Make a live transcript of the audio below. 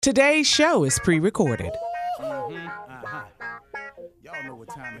Today's show is pre-recorded. Y'all know what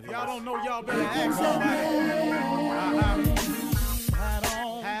time it is. Y'all don't know, y'all better ask somebody.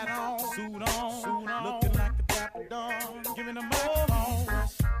 Hat on, suit on, looking like a dapper dog, giving them all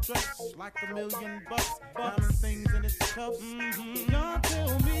dressed like $1,000,000, diamond things in its cuffs. Y'all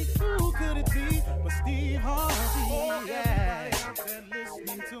tell me who could it be but Steve Harvey? Everybody out there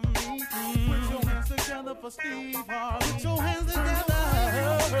listening to me, put your hands together for Steve Harvey. Put your hands together.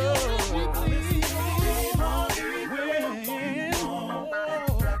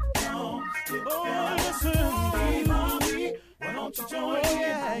 Why don't you join me?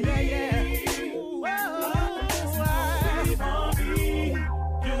 Yeah. Steve Harvey,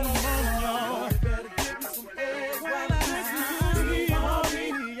 get them on, y'all. Better give me some eggs while I listen to Steve Harvey.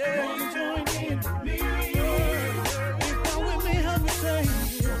 Yeah, won't you join in with me? If you're with me, help me say,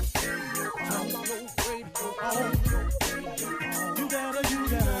 turn your radio on. You gotta turn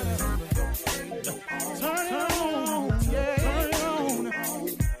it on. Yeah, turn it on.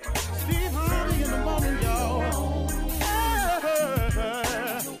 Steve Harvey in the morning, y'all.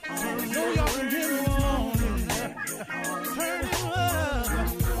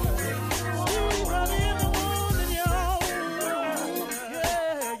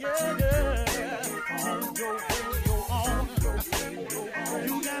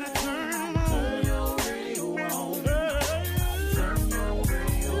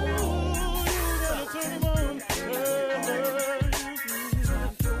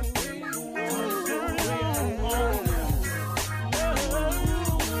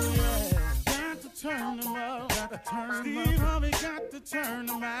 Steve Harvey got to turn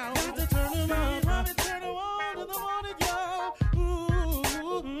them out. Got to turn them out. Steve Harvey turn them on in the morning, y'all.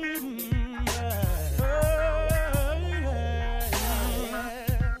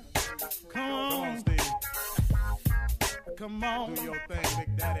 Come on, Steve. Come on. Do your thing,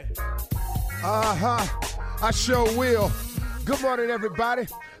 Big Daddy. I sure will. Good morning, everybody.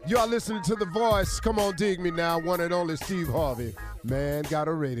 Y'all listening to The Voice. Come on, dig me now. One and only Steve Harvey. Man, got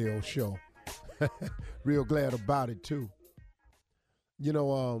a radio show. Real glad about it too. You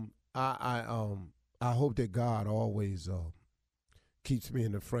know, I hope that God always keeps me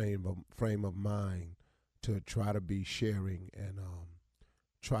in the frame of mind to try to be sharing and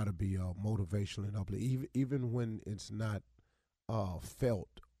try to be motivational and uplifting, even when it's not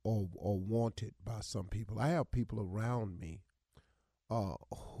felt or wanted by some people. I have people around me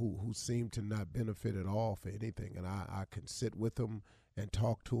who seem to not benefit at all for anything, and I can sit with them and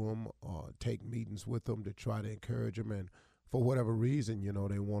talk to them or take meetings with them to try to encourage them. And for whatever reason, you know,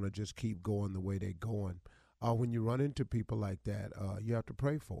 they want to just keep going the way they're going. When you run into people like that, you have to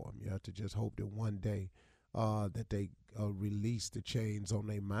pray for them. You have to just hope that one day that they release the chains on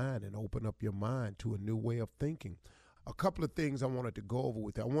their mind and open up your mind to a new way of thinking. A couple of things I wanted to go over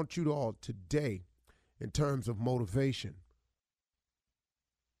with you. I want you to all today, in terms of motivation,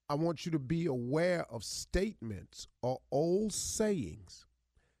 I want you to be aware of statements or old sayings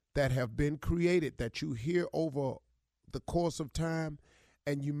that have been created that you hear over the course of time,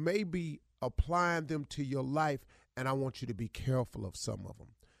 and you may be applying them to your life, and I want you to be careful of some of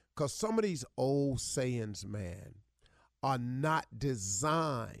them. Because some of these old sayings, man, are not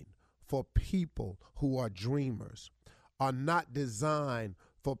designed for people who are dreamers, are not designed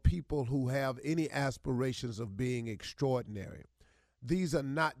for people who have any aspirations of being extraordinary. These are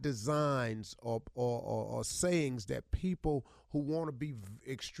not designs or sayings that people who want to be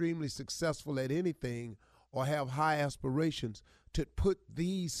extremely successful at anything or have high aspirations to put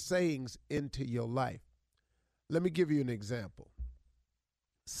these sayings into your life. Let me give you an example.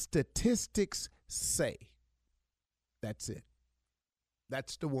 Statistics say. That's it.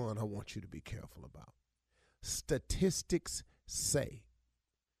 That's the one I want you to be careful about. Statistics say.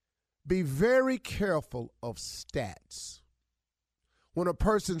 Be very careful of stats. When a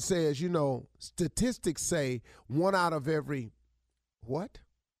person says, you know, statistics say 1 out of every, what?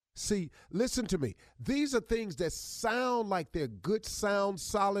 See, listen to me. These are things that sound like they're good, sound,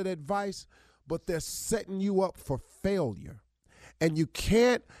 solid advice, but they're setting you up for failure. And you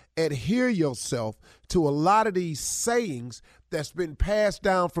can't adhere yourself to a lot of these sayings that's been passed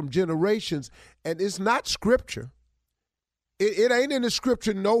down from generations, and it's not scripture. It ain't in the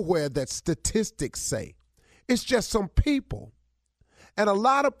scripture nowhere that statistics say. It's just some people. And a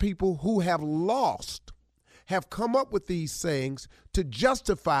lot of people who have lost have come up with these sayings to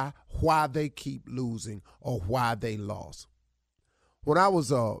justify why they keep losing or why they lost. When I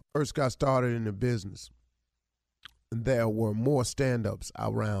was first got started in the business, there were more stand-ups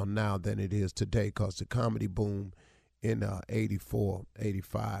around now than it is today, because the comedy boom in 84,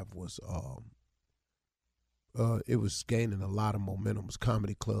 85 was it was gaining a lot of momentum. It was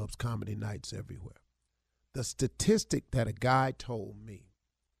comedy clubs, comedy nights everywhere. The statistic that a guy told me,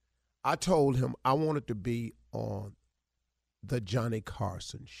 I told him I wanted to be on the Johnny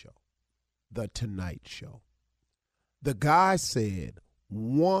Carson show, the Tonight Show. The guy said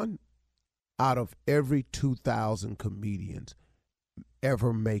 1 out of every 2,000 comedians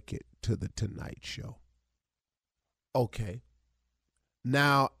ever make it to the Tonight Show. Okay.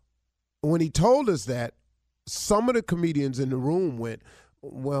 Now, when he told us that, some of the comedians in the room went,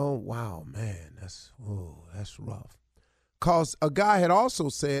 well, wow, man, that's rough. Because a guy had also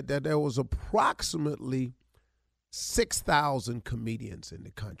said that there was approximately 6,000 comedians in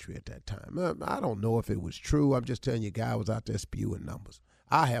the country at that time. I don't know if it was true. I'm just telling you, a guy was out there spewing numbers.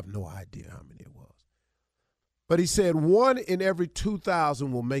 I have no idea how many it was. But he said 1 in every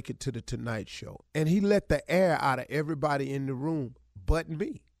 2,000 will make it to the Tonight Show. And he let the air out of everybody in the room but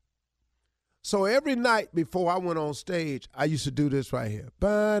me. So every night before I went on stage, I used to do this right here.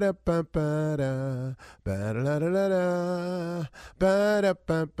 Ba-da-ba-ba-da, ba-da-da-da-da,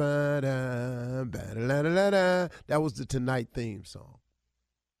 ba-da-ba-ba-da, ba-da-da-da-da. That was the Tonight theme song.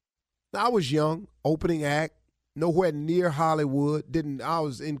 Now, I was young, opening act, nowhere near Hollywood. I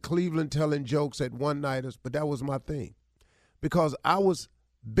was in Cleveland telling jokes at one-nighters, but that was my thing. Because I was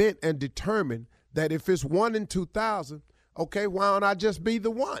bent and determined that if it's 1 in 2,000, okay, why don't I just be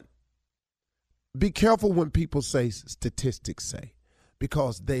the one? Be careful when people say statistics say,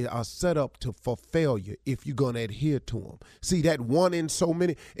 because they are set up for failure if you're going to adhere to them. See, that 1 in so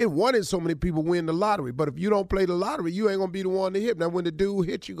many people win the lottery, but if you don't play the lottery, you ain't going to be the one to hit. Now, when the dude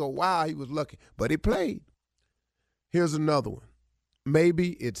hit you, go, wow, he was lucky, but he played. Here's another one.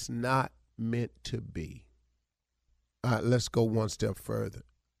 Maybe it's not meant to be. All right, let's go one step further.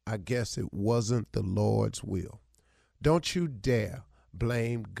 I guess it wasn't the Lord's will. Don't you dare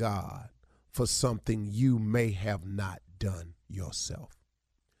blame God for something you may have not done yourself.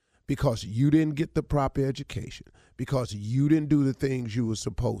 Because you didn't get the proper education, because you didn't do the things you were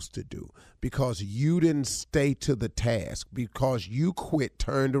supposed to do, because you didn't stay to the task, because you quit,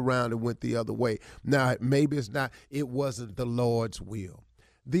 turned around and went the other way. Now, maybe it wasn't the Lord's will.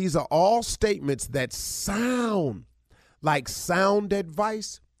 These are all statements that sound like sound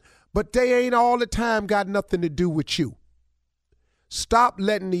advice, but they ain't all the time got nothing to do with you. Stop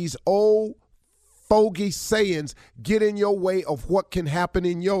letting these old fogey sayings get in your way of what can happen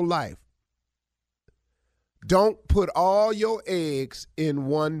in your life. Don't put all your eggs in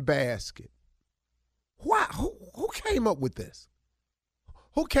one basket. Why? Who came up with this?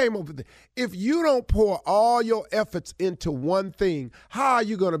 Who came up with this? If you don't pour all your efforts into one thing, how are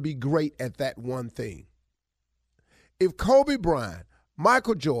you going to be great at that one thing? If Kobe Bryant,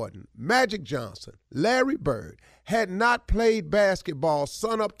 Michael Jordan, Magic Johnson, Larry Bird had not played basketball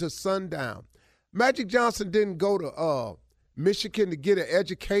sun up to sundown, Magic Johnson didn't go to Michigan to get an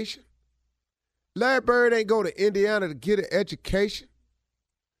education. Larry Bird ain't go to Indiana to get an education.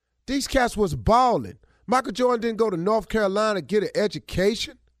 These cats was balling. Michael Jordan didn't go to North Carolina to get an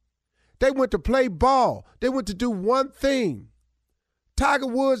education. They went to play ball. They went to do one thing. Tiger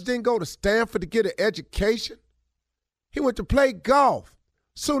Woods didn't go to Stanford to get an education. He went to play golf.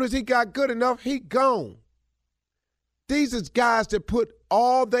 Soon as he got good enough, he gone. These is guys that put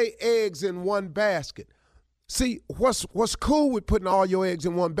all their eggs in one basket. See, what's cool with putting all your eggs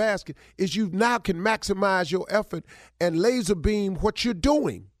in one basket is you now can maximize your effort and laser beam what you're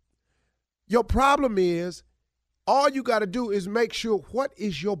doing. Your problem is all you got to do is make sure what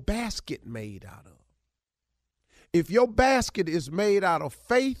is your basket made out of. If your basket is made out of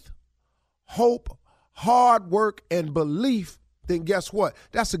faith, hope, hard work, and belief, then guess what?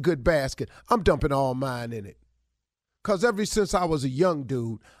 That's a good basket. I'm dumping all mine in it. Because ever since I was a young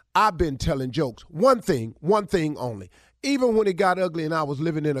dude, I've been telling jokes. One thing only. Even when it got ugly and I was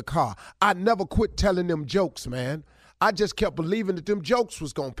living in a car, I never quit telling them jokes, man. I just kept believing that them jokes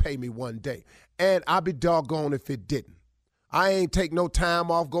was going to pay me one day. And I'd be doggone if it didn't. I ain't take no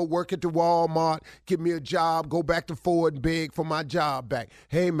time off, go work at the Walmart, get me a job, go back to Ford and beg for my job back.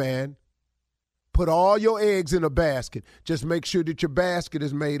 Hey, man, put all your eggs in a basket. Just make sure that your basket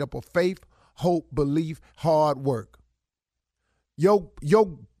is made up of faith, hope, belief, hard work. Your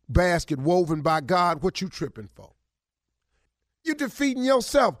basket woven by God, what you tripping for? You defeating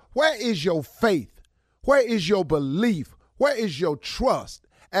yourself. Where is your faith? Where is your belief? Where is your trust?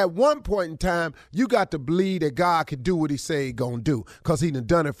 At one point in time, you got to believe that God can do what he say he gonna do, because he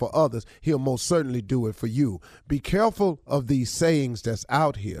done it for others. He'll most certainly do it for you. Be careful of these sayings that's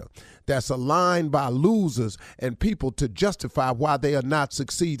out here that's aligned by losers and people to justify why they are not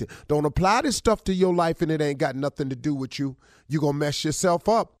succeeding. Don't apply this stuff to your life and it ain't got nothing to do with you. You're gonna mess yourself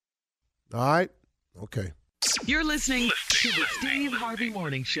up. All right? Okay. You're listening to the Steve Harvey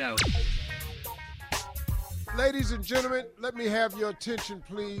Morning Show. Ladies and gentlemen, let me have your attention,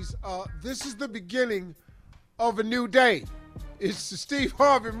 please. This is the beginning of a new day. It's the Steve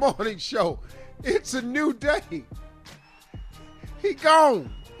Harvey Morning Show. It's a new day. He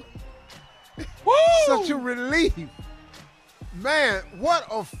gone. Woo! Such a relief. Man, what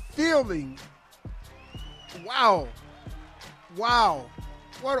a feeling. Wow.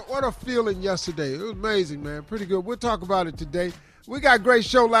 What a feeling yesterday. It was amazing, man. Pretty good. We'll talk about it today. We got a great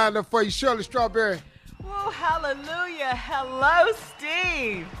show lined up for you. Shirley Strawberry. Woo, hallelujah. Hello,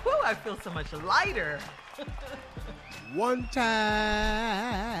 Steve. Woo, I feel so much lighter. One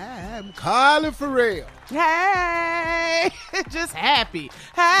time, Carla Farrell. Hey, just happy.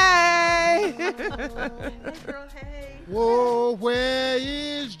 Hey. Hey, girl, hey. Whoa, where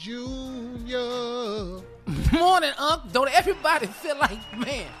is Junior? Morning, Unc. Don't everybody feel like,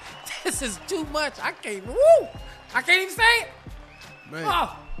 man, this is too much. I can't even say it. Man,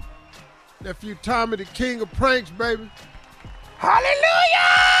 Oh, nephew Tommy, the king of pranks, baby.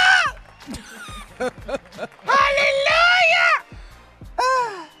 hallelujah! Hallelujah!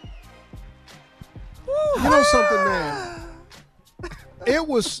 You know something, man? It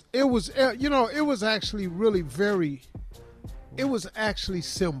was actually really it was actually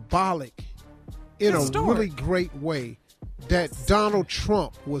symbolic in a really great way that Donald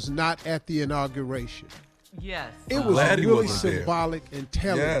Trump was not at the inauguration. Yes. It was really symbolic and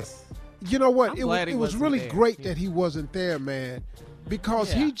telling. Yes. You know what? I'm glad It he was wasn't really there. great Yeah. that he wasn't there, man,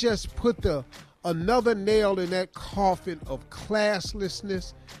 because he just put another nail in that coffin of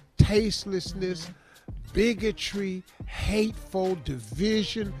classlessness, tastelessness, bigotry, hateful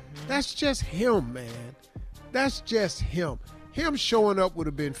division. That's just him, man. That's just him. Him showing up would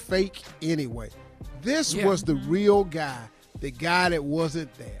have been fake anyway. This was the real guy, the guy that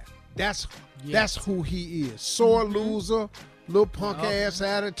wasn't there. That's who he is. Sore loser, little punk ass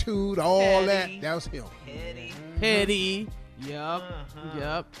attitude, all Petty. that. That was him. Petty. Yep.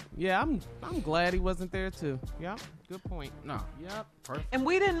 Yeah, I'm glad he wasn't there too. Yep. Good point. No. Yep. Perfect.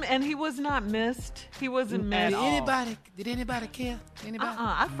 And he was not missed. He wasn't missed. Did anybody care? Anybody?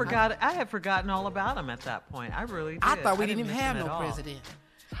 I had forgotten all about him at that point. I really did. I thought we didn't even miss have him no at all. president.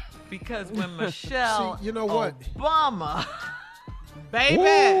 Because when Michelle See, you know what? Obama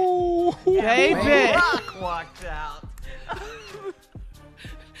Baby. Ooh. Baby. Rock walked out.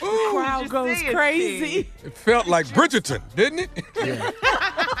 Crowd Did you goes see it, crazy. Steve? It felt like Bridgerton, didn't it? Yeah.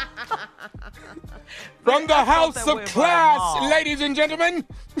 From the I felt house that of way about class, them all. ladies and gentlemen.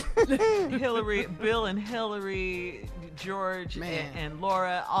 Bill and Hillary, George and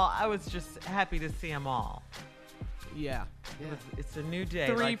Laura. I was just happy to see them all. Yeah. It's a new day.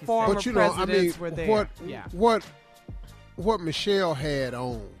 Three like you former said. But you know, I mean, presidents were there. what Michelle had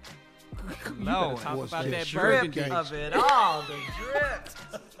on No, Talk was about the that drip burgundy. game. of it all, the drip.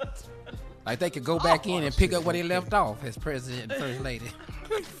 Like they could go back in and pick up where they left off as president and first lady.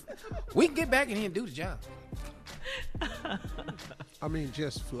 We can get back in here and do the job. I mean,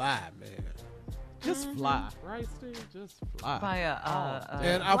 just fly, man. Just fly. Right, Steve? Just fly. By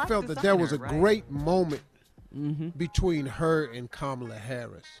And I black felt that there was a designer, right? great moment between her and Kamala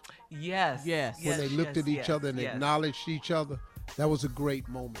Harris. Yes. When they looked at each other and acknowledged each other, that was a great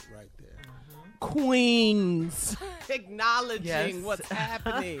moment right there. Queens. Acknowledging Yes. what's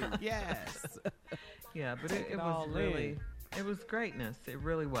happening. Yes. Yeah, but it all was really, in. it was greatness. It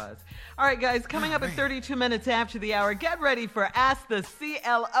really was. All right, guys, coming up at 32 minutes after the hour, get ready for Ask the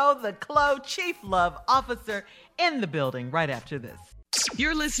CLO, the CLO Chief Love Officer in the building right after this.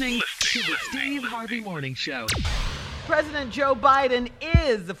 You're listening to the Steve Harvey Morning Show. President Joe Biden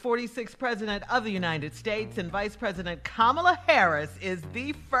is the 46th president of the United States, and Vice President Kamala Harris is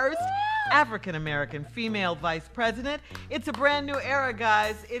the first African-American female vice president. It's a brand new era,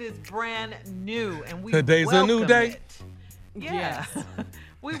 guys. It is brand new, and we Today's a new welcome day. it. Yeah,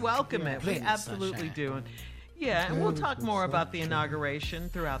 we welcome it. We Plenty of absolutely sunshine. do. And we'll talk more about the inauguration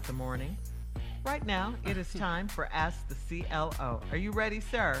throughout the morning. Right now, it is time for Ask the CLO. Are you ready,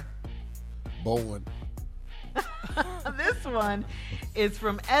 sir? Bowen. This one is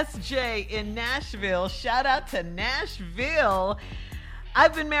from SJ in Nashville. Shout out to Nashville.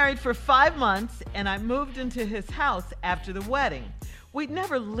 I've been married for 5 months and I moved into his house after the wedding. We'd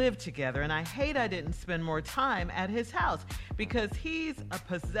never lived together and I hate I didn't spend more time at his house because he's a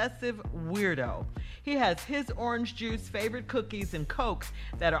possessive weirdo. He has his orange juice, favorite cookies, and Cokes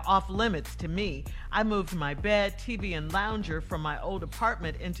that are off limits to me. I moved my bed, TV, and lounger from my old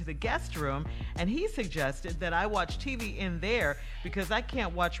apartment into the guest room, and he suggested that I watch TV in there because I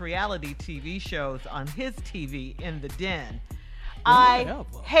can't watch reality TV shows on his TV in the den. I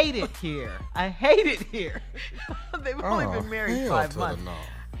hate it here. I hate it here. They've only been married 5 months.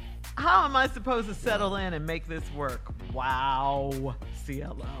 How am I supposed to settle in and make this work? Wow,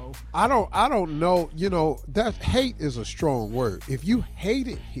 CLO. I don't know. You know, that hate is a strong word. If you hate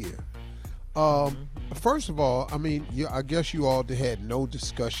it here, first of all, I mean, I guess you all had no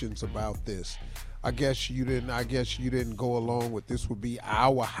discussions about this. I guess you didn't go along with this would be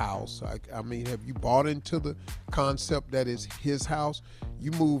our house. I mean, have you bought into the concept that it's his house?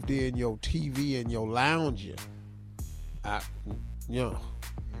 You moved in your TV and your lounger.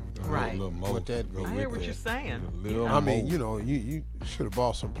 Right. What that mean? I hear what you're saying. I mean, you know, you should have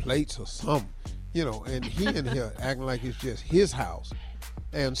bought some plates or something, you know, and he in here acting like it's just his house.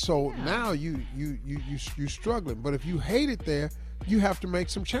 And so now you're struggling. But if you hate it there, you have to make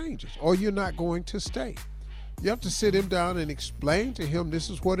some changes or you're not going to stay. You have to sit him down and explain to him this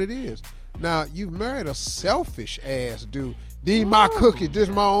is what it is. Now, you've married a selfish ass dude. These my cookies, this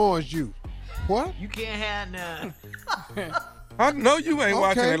my orange juice. What? You can't have none. I know you ain't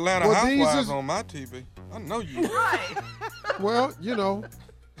watching Atlanta Housewives is... on my TV. I know you. Right. Well, you know,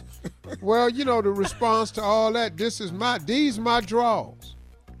 the response to all that, these my draws.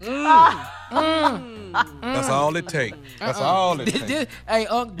 That's all it takes. That's all it takes. Hey,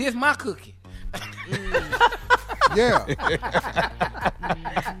 this my cookie. Yeah.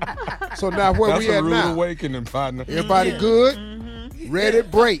 So now where we at now? That's a rude awakening, partner. Everybody good? Ready,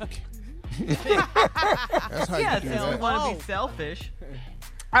 break. That's how you do so that. you want to be selfish.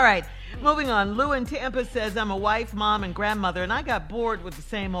 All right, moving on. Lou in Tampa says, I'm a wife, mom, and grandmother, and I got bored with the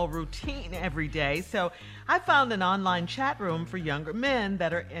same old routine every day, so I found an online chat room for younger men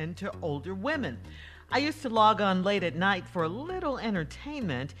that are into older women. I used to log on late at night for a little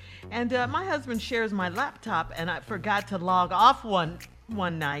entertainment, and my husband shares my laptop, and I forgot to log off one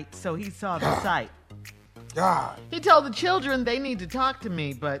night, so he saw the site. God. He told the children they need to talk to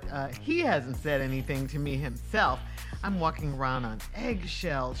me, but he hasn't said anything to me himself. I'm walking around on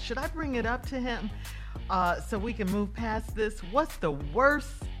eggshells. Should I bring it up to him so we can move past this? What's the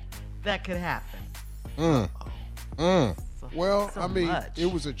worst that could happen? Well, I mean, much.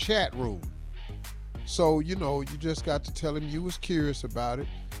 it was a chat room. So, you know, you just got to tell him you was curious about it,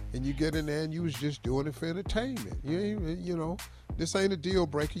 and you get in there and you was just doing it for entertainment. You know, this ain't a deal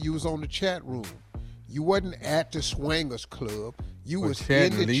breaker. You was on the chat room. You wasn't at the swingers club. You was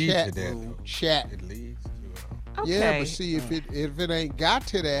in the chat room chatting. It leads to Okay. Yeah, but see, if it ain't got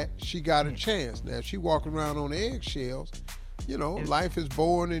to that, she got a chance. Now, if she walking around on eggshells, you know, life is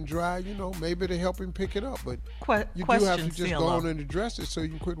boring and dry, you know, maybe to help him pick it up. But you do have to just go on and address it so you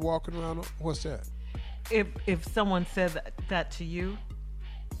can quit walking around on, what's that? If someone said that to you,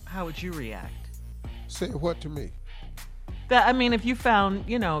 how would you react? Say what to me? That, I mean, if you found,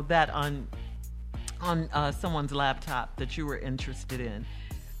 you know, that on someone's laptop that you were interested in,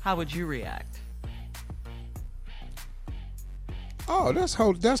 how would you react? Oh, that's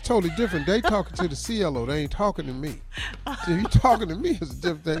totally different. They talking to the CLO. They ain't talking to me. So you talking to me is a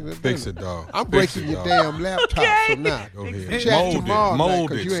different thing. Fix it, dog. I'm breaking your damn laptop from now. Go ahead. Chat tomorrow Mold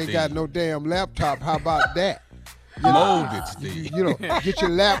because it, you ain't Steve. got no damn laptop. How about that? Mold it, Steve. You know, get your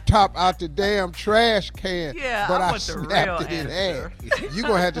laptop out the damn trash can. Yeah, but I I want the snapped real it in answer. half. You're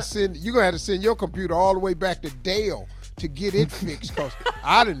gonna have to send your computer all the way back to Dale to get it fixed because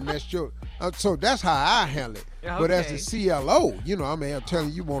I didn't mess your. So that's how I handle it. But as the CLO, you know, I mean, I'm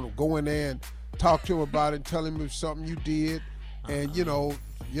telling you, want to go in there and talk to him about it and tell him it's something you did, and you know.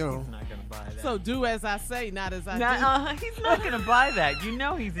 He's not gonna buy that. So do as I say, not as I do. He's not gonna buy that. You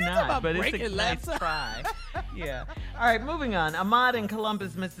know he's not. But it's a nice laptop. try. Yeah. All right, moving on. Ahmad in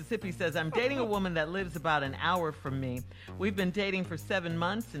Columbus, Mississippi says, I'm dating a woman that lives about an hour from me. We've been dating for 7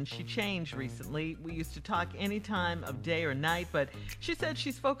 months, and she changed recently. We used to talk any time of day or night, but she said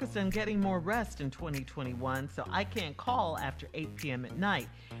she's focused on getting more rest in 2021, so I can't call after 8 p.m. at night.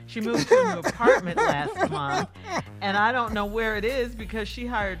 She moved to a new apartment last month, and I don't know where it is because she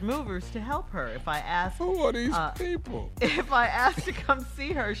hired movers to help her. If I ask, Who are these people? if I ask to come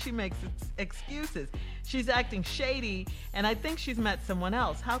see her, she makes excuses. She's acting shady, and I think she's met someone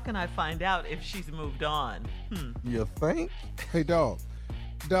else. How can I find out if she's moved on? You think? Hey, dog,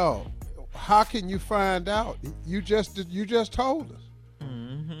 how can you find out? You just told us.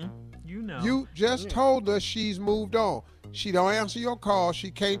 Mm-hmm. You know. You just told us she's moved on. She don't answer your call. She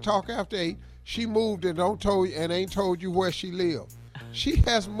can't talk after 8. She moved and ain't told you where she lived. She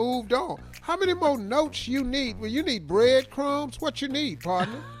has moved on. How many more notes you need? Well, you need breadcrumbs. What you need,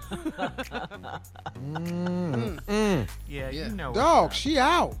 partner? Yeah, you know. Dog, she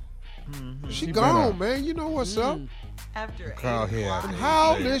out. Mm-hmm. She gone, man. You know what's up. After Call 8 here o'clock. after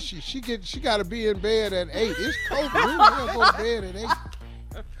How old is she? She got to be in bed at 8. It's COVID. We don't go to bed at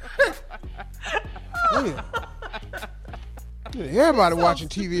 8. Damn. Yeah, everybody watching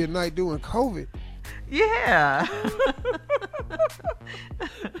TV at night doing COVID. Yeah.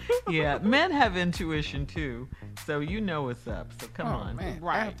 Yeah, men have intuition too, so you know what's up. So come on. Man,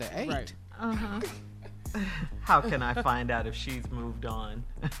 Right, after 8. right. Uh-huh. How can I find out if she's moved on?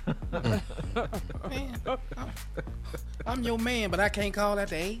 Man, I'm your man, but I can't call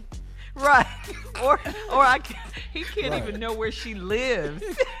after 8. Right. Or he can't even know where she lives.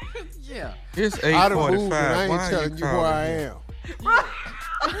 Yeah. It's I done moved 8:45. and I Why ain't are telling you where calling I me? am.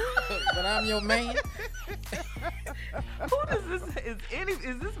 But I'm your man. Who does this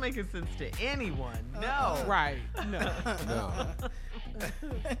is this making sense to anyone? No. Right. No. No.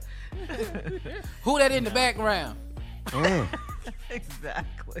 Who that in the background?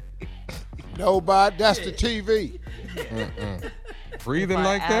 Exactly. Nobody. That's the TV. Breathing If I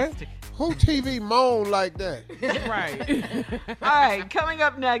like that? asked- Who TV moan like that? Right. All right, coming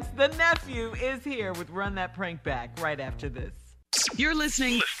up next, the nephew is here with Run That Prank Back right after this. You're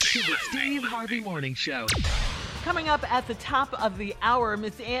listening to the Steve Harvey Morning Show. Coming up at the top of the hour,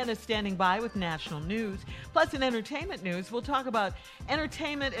 Miss Ann is standing by with national news. Plus, in entertainment news, we'll talk about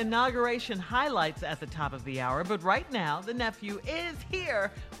entertainment inauguration highlights at the top of the hour. But right now, the nephew is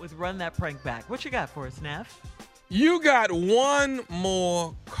here with Run That Prank Back. What you got for us, Neff? You got one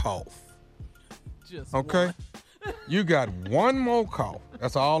more cough. Just Okay? one. You got one more cough.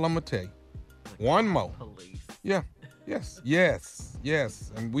 That's all I'm going to tell you. One more. Police. Yeah. Yes.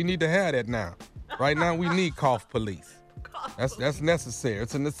 And we need to have that now. Right now, we need cough police. That's necessary.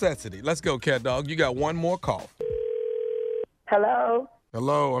 It's a necessity. Let's go, cat dog. You got one more cough. Hello,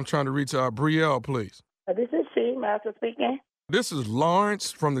 Hello, I'm trying to reach Brielle, please. this is she, Master speaking. This is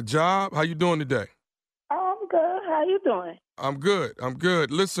Lawrence from the job. How you doing today? Oh, I'm good. How you doing? I'm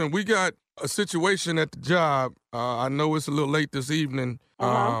good. Listen, we got a situation at the job. I know it's a little late this evening.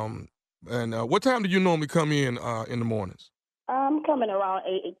 And what time do you normally come in the mornings? I'm coming around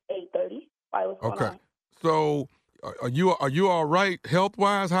 8:30. Why, what's going Okay. So, are you all right health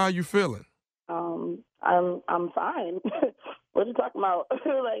wise? How are you feeling? on? I'm fine. What you talking about?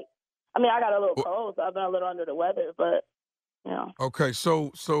 Like, I mean, I got a little cold, so I've been a little under the weather, but you know. Okay.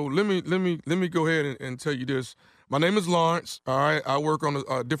 So let me go ahead and tell you this. My name is Lawrence. All right. I work on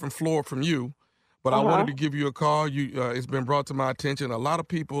a different floor from you, but I wanted to give you a call. It's been brought to my attention. A lot of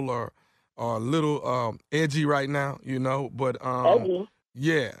people are a little edgy right now, but Edgy?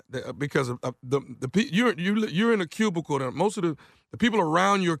 yeah, because of you're in a cubicle. And most of the people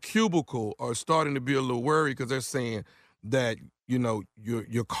around your cubicle are starting to be a little worried because they're saying that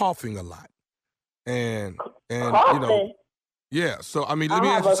you're coughing a lot, and Coughing? yeah. So I mean, I let me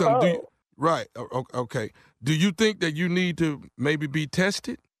have ask you a something. cold. Right? Okay. Do you think that you need to maybe be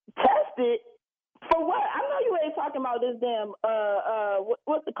tested? Tested? For what? I know you ain't talking about this damn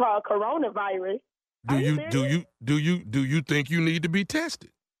what's it called, coronavirus. Do Are you serious? do you think you need to be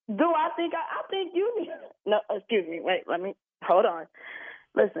tested? Do I think I think you need? No, excuse me. Wait, let me hold on.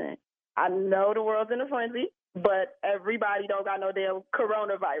 Listen, I know the world's in a frenzy, but everybody don't got no damn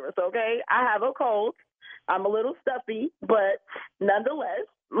coronavirus. Okay, I have a cold. I'm a little stuffy, but nonetheless,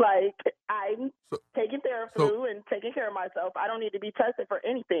 like I'm taking Theraflu and taking care of myself. I don't need to be tested for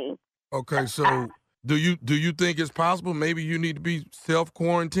anything. Okay, so do you think it's possible? Maybe you need to be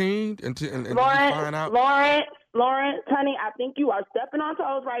self-quarantined and find out. Lawrence, honey, I think you are stepping on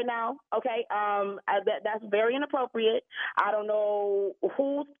toes right now. Okay, that's very inappropriate. I don't know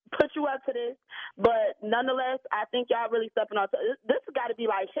who put you up to this, but nonetheless, I think y'all really stepping on toes. This has got to be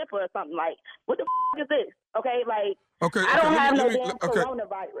like HIPAA or something. Like, what the is this? Okay, like, I don't have no damn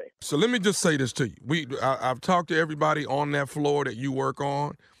coronavirus. So let me just say this to you. I've talked to everybody on that floor that you work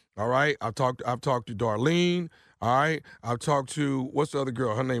on. All right, I've talked to Darlene. All right, I've talked to what's the other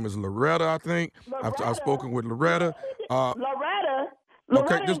girl? Her name is Loretta, I think. I've spoken with Loretta. Loretta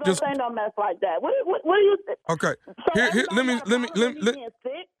Okay, ain't gonna say no mess like that. What do you think? Okay, So here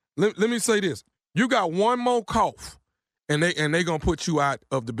let me say this. You got one more cough, and they gonna put you out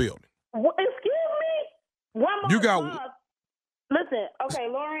of the building. Excuse me. One more. You got. Listen, okay,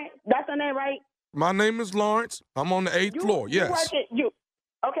 Lauren, that's her name, right? My name is Lawrence. I'm on the 8th floor. Yes.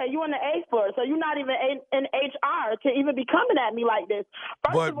 You on the 8th floor, so you're not even in HR to even be coming at me like this.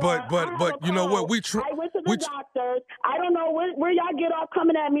 First of all, But you know what? I went to the doctors. I don't know where y'all get off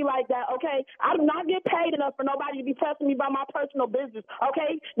coming at me like that. Okay, I do not get paid enough for nobody to be testing me about my personal business.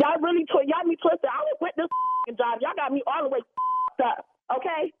 Okay, y'all really y'all me twisted. I was with this job. Y'all got me all the way up.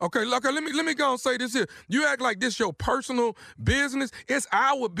 Okay? Okay, let me go and say this here. You act like this your personal business. It's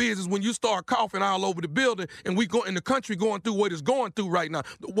our business when you start coughing all over the building and we go in the country going through what it's going through right now,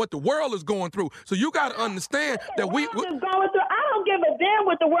 what the world is going through. So you got to understand that I don't give a damn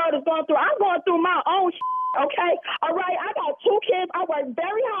what the world is going through. I'm going through my own okay? All right, I got 2 kids. I work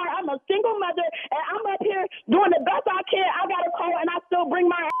very hard. I'm a single mother, and I'm up here doing the best I can. I got a call, and I still bring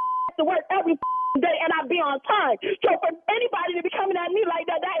my ass to work every day, and I be on time. So for anybody to be coming at me like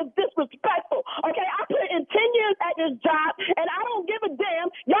that, that is disrespectful, okay? I put in 10 years at this job, and I don't give a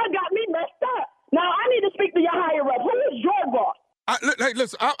damn. Y'all got me messed up. Now, I need to speak to your higher up. Who is your boss? Hey,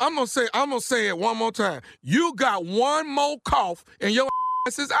 listen, I'm gonna say it one more time. You got one more cough, and your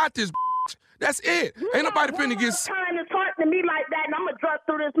ass is out this. That's it. Ain't nobody finna get time to talk to me like that, and I'm gonna drop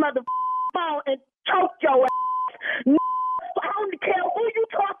through this mother phone and choke your ass. I don't care who you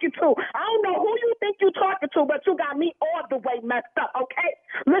talking to. I don't know who you think you talking to, but you got me all the way messed up, okay?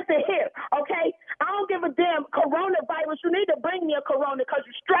 Listen here, okay? I don't give a damn coronavirus. You need to bring me a corona because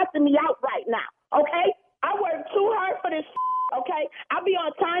you're stressing me out right now, okay? I work too hard for this, okay? I be on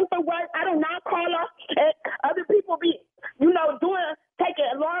time for work. I do not call up. And other people be, taking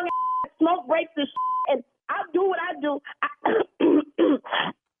a long smoke breaks and I do what I do.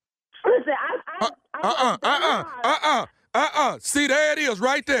 Listen, See, there it is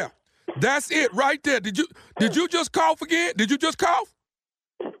right there. That's it right there. Did you just cough again? Did you just cough?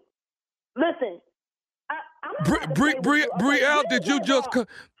 Listen. Brielle, did you just cough?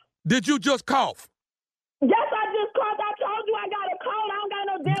 Yes, I just coughed. I told you I got a cold. I don't got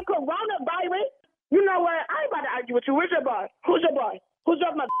no damn coronavirus. You know what? I ain't about to argue with you. Where's your boss? Who's your boss? Who's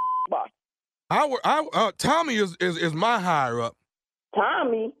your boss? Tommy is my higher up.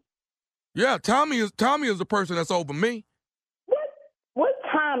 Tommy? Yeah, Tommy is the person that's over me. What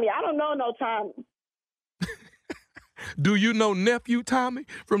Tommy? I don't know no Tommy. Do you know nephew Tommy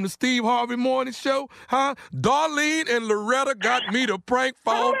from the Steve Harvey Morning Show? Huh? Darlene and Loretta got me to prank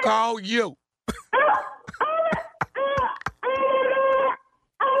phone call you.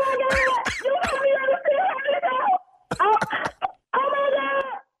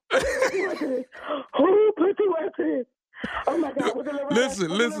 Who put you at this? Oh my God! Listen,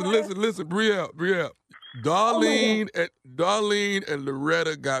 Brielle. Darlene and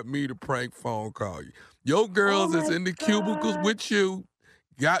Loretta got me to prank phone call you. Your girls that's in the cubicles with you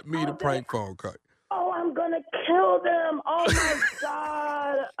got me to prank phone call you. Oh, I'm gonna kill them! Oh my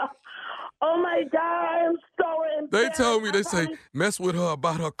God! Oh my God! I'm so embarrassed. They told me, they say, mess with her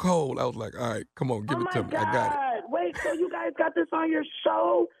about her cold. I was like, all right, come on, give it to me. I got it. Wait, so you guys got this on your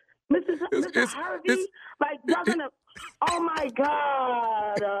show? Mr. Harvey? Y'all gonna... Oh, my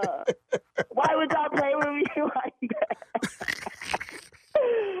God. Why would y'all play with me like that?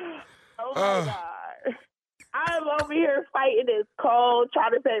 Oh, my God. I'm over here fighting this cold,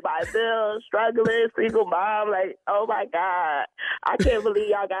 trying to pay my bills, struggling, single mom. Oh, my God. I can't believe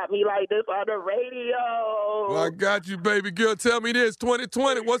y'all got me like this on the radio. Well, I got you, baby girl. Tell me this,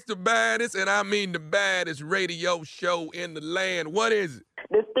 2020, what's the baddest, and I mean the baddest radio show in the land? What is it?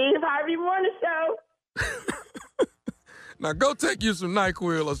 The Steve Harvey Morning Show. Now go take you some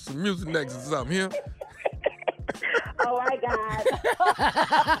NyQuil or some Mucinex or something here. Oh, my God.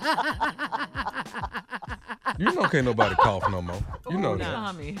 You know can't nobody cough no more. You know that.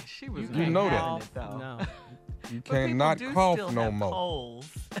 Tommy, she was You know that. No. You cannot cough no more. Colds.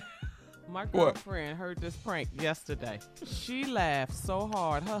 My girlfriend heard this prank yesterday. She laughed so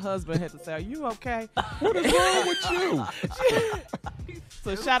hard. Her husband had to say, "Are you okay?" What is wrong with you?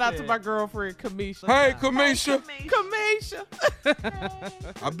 So shout out to my girlfriend, Kamisha. Hey, Kamisha. Kamisha.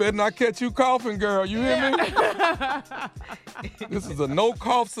 I better not catch you coughing, girl. You hear me? This is a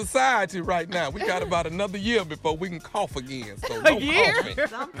no-cough society right now. We got about another year before we can cough again. So no coughing.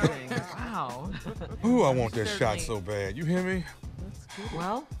 Something. Wow. Ooh, I want that shot so bad. You hear me?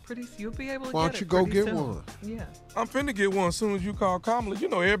 Well, you'll be able to Why get don't you it go pretty get soon. one? Yeah. I'm finna get one as soon as you call Kamala. You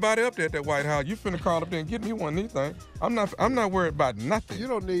know everybody up there at that White House. You finna call up there and get me one of these things. I'm not worried about nothing. You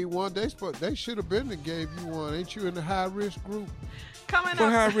don't need one. They should have been and gave you one. Ain't you in the high risk group? Coming What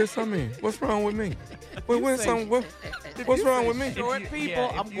up. high risk I mean? What's wrong with me? What's wrong with me? Short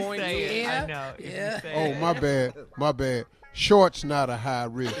people, I'm going to. I know. Yeah. Oh, my bad. Short's not a high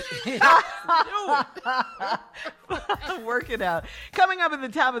risk. Work it out. Coming up at the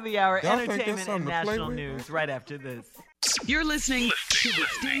top of the hour, Y'all think that's entertainment and something to play national with? news right after this. You're listening to the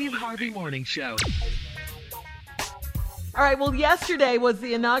Steve Harvey Morning Show. All right, well, yesterday was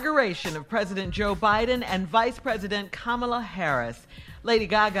the inauguration of President Joe Biden and Vice President Kamala Harris. Lady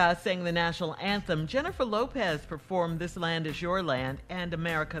Gaga sang the national anthem. Jennifer Lopez performed This Land Is Your Land and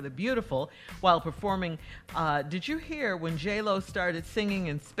America the Beautiful while performing. Did you hear when J-Lo started singing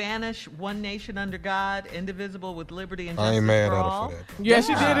in Spanish, One Nation Under God, indivisible with liberty and justice I ain't mad for at all? her for that. Yeah,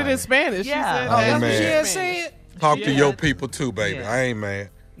 she did it in Spanish. Yeah. She said Oh, that's what she had said? Talk to Yeah. your people too, baby. Yeah. I ain't mad.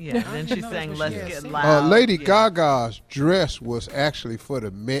 Yeah, and then she sang Let's Get Lady Loud. Yeah. Gaga's dress was actually for the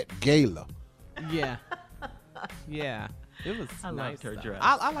Met Gala. Yeah. Yeah. It was I nice. liked her though. dress.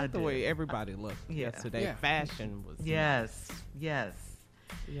 I I liked the did. way everybody looked yesterday. Yeah. Fashion was Yes, yes.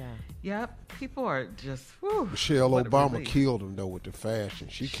 Yeah. Yep, people are just, whew, Michelle what a Obama relief. killed him, though, with the fashion.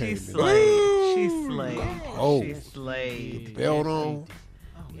 She came She in slayed. She slayed. Oh. She slayed. belt on,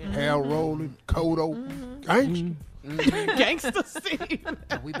 hair rolling, coat open. Gangsta. Gangsta Steve.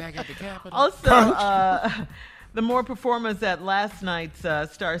 Are we back at the Capitol? Also, the more performers at last night's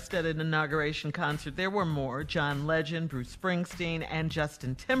star-studded inauguration concert. There were more. John Legend, Bruce Springsteen, and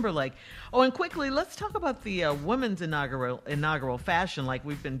Justin Timberlake. Oh, and quickly, let's talk about the women's inaugural fashion like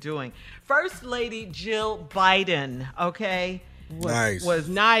we've been doing. First Lady Jill Biden, okay? Nice. Was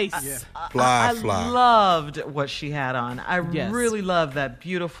nice. Fly. I loved what she had on. I Yes. really loved that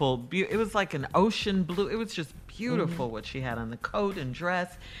beautiful, it was like an ocean blue. It was just beautiful what she had on, the coat and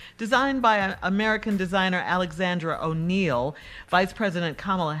dress. Designed by American designer Alexandra O'Neill, Vice President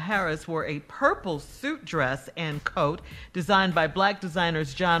Kamala Harris wore a purple suit dress and coat designed by black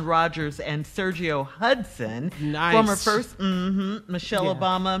designers John Rogers and Sergio Hudson. Nice. Former First Michelle Yeah.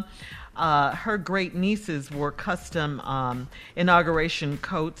 Obama. Her great nieces wore custom inauguration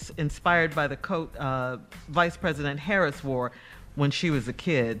coats inspired by the coat Vice President Harris wore when she was a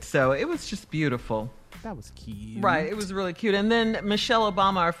kid. So it was just beautiful. That was cute. Right, it was really cute. And then Michelle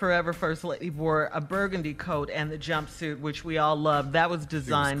Obama, our forever First Lady, wore a burgundy coat and the jumpsuit, which we all loved. That was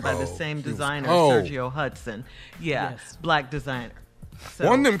designed by the cold. same She was designer, cold. Sergio Hudson. Yeah, Yes. black designer. So,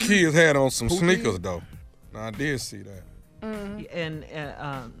 One of them kids had on some sneakers, though. Now, I did see that.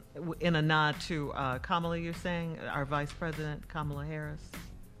 in a nod to Kamala, you're saying, our Vice President, Kamala Harris?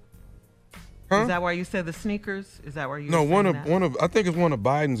 Huh? Is that why you said the sneakers? Is that why you No, were saying that? I think it's one of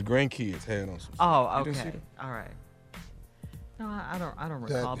Biden's grandkids had on some. Oh, You didn't see okay. that? All right. No, I don't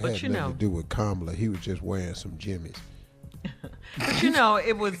That recall. had But you nothing know, to do with Kamala. He was just wearing some jimmies. but you know,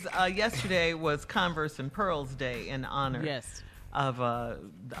 it was yesterday was Converse and Pearls Day in honor Yes. of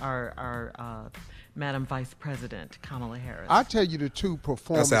our Madam Vice President Kamala Harris. I tell you the two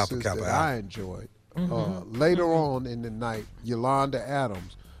performances Alpha Kappa that Alpha. I enjoyed. Later on in the night, Yolanda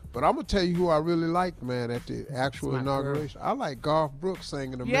Adams. But I'm going to tell you who I really liked, man, at the actual my inauguration. I like Garth Brooks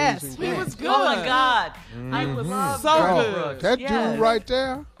singing Amazing Yes, he Grace. was good. Oh my God, I love So Garth good. Brooks. That Yes. dude right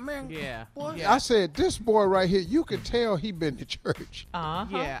there, Man, Yeah. I said, this boy right here, you can tell he been to church. Uh-huh.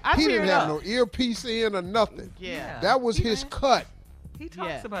 Yeah. I He didn't teared have up. no earpiece in or nothing. Yeah. That was his cut. He talks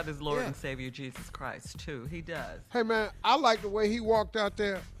Yeah. about his Lord Yeah. and Savior Jesus Christ too. He does. Hey, man, I like the way he walked out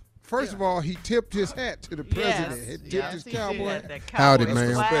there. First of all, he tipped his hat to the president. Yes. He tipped Yes, his he cowboy did. hat. That Howdy, cowboy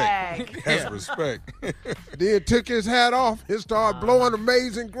man. swag. That's respect. Then took his hat off and started blowing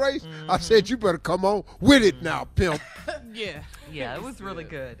Amazing Grace. I said, you better come on with it now, pimp. Yeah. Yeah, it was really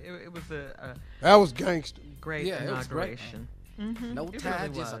good. It was a That was gangster. great Yeah, it was great, inauguration. no It tie,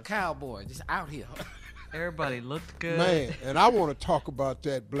 really just a was. cowboy, just out here. Everybody looked good. Man, and I want to talk about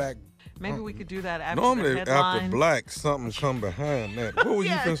that black. Maybe we could do that after the Normally, headlines. after black, something come behind that. What were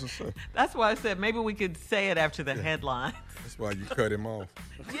Yes. you finna say? That's why I said maybe we could say it after the headlines. That's why you cut him off.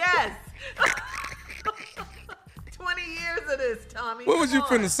 Yes. 20 years of this, Tommy. What was Come you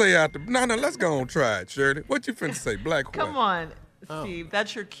finna on. say after? No, let's go on try it, Shirley. What you finna say? Black what? Come on, Steve.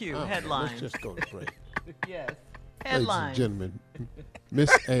 That's your cue. Oh, Headlines. Let's just go to break. Yes. Ladies and Headlines. gentlemen,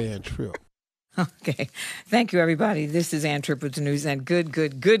 Miss Ann Tripp. Okay. Thank you, everybody. This is Ann Tripp with the news, and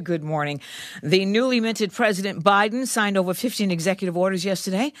good morning. The newly minted President Biden signed over 15 executive orders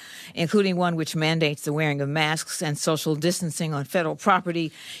yesterday, including one which mandates the wearing of masks and social distancing on federal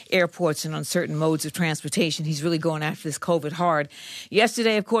property, airports, and on certain modes of transportation. He's really going after this COVID hard.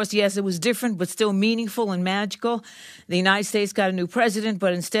 Yesterday, of course, yes, it was different, but still meaningful and magical. The United States got a new president,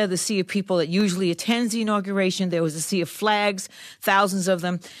 but instead of the sea of people that usually attends the inauguration, there was a sea of flags, thousands of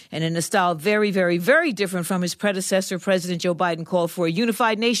them, and in a style very, very different from his predecessor. President Joe Biden called for a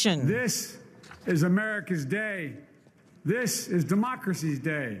unified nation. This is America's day. This is democracy's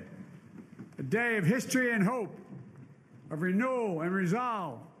day. A day of history and hope, of renewal and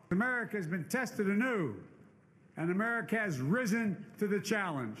resolve. America has been tested anew, and America has risen to the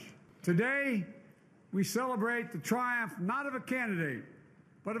challenge. Today, we celebrate the triumph not of a candidate,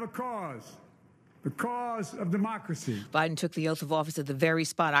 but of a cause. the cause of democracy. Biden took the oath of office at the very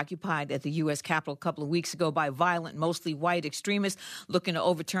spot occupied at the U.S. Capitol a couple of weeks ago by violent, mostly white extremists looking to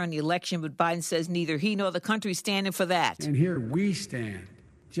overturn the election. But Biden says neither he nor the country is standing for that. And here we stand,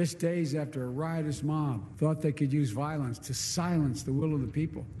 just days after a riotous mob thought they could use violence to silence the will of the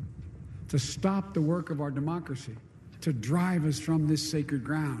people, to stop the work of our democracy, to drive us from this sacred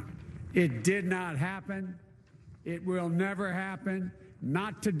ground. It did not happen. It will never happen.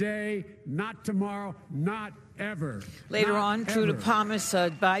 Not today, not tomorrow, not ever. Later Not on, true to ever. promise,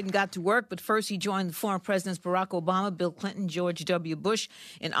 Biden got to work, but first he joined the former presidents Barack Obama, Bill Clinton, George W. Bush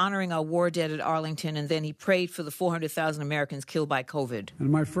in honoring our war dead at Arlington, and then he prayed for the 400,000 Americans killed by COVID. And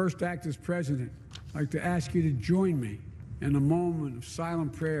in my first act as president, I'd like to ask you to join me in a moment of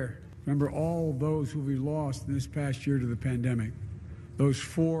silent prayer. Remember all those who we lost in this past year to the pandemic. Those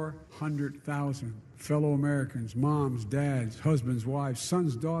 400,000 fellow Americans, moms, dads, husbands, wives,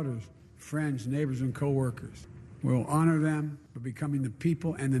 sons, daughters, friends, neighbors, and coworkers. We'll honor them for becoming the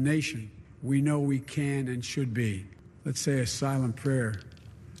people and the nation we know we can and should be. Let's say a silent prayer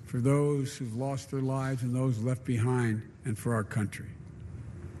for those who've lost their lives and those left behind, and for our country.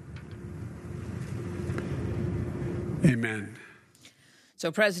 Amen.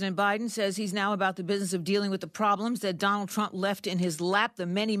 So President Biden says he's now about the business of dealing with the problems that Donald Trump left in his lap, the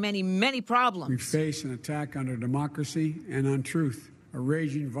many, many, many problems. We face an attack on our democracy and on truth, a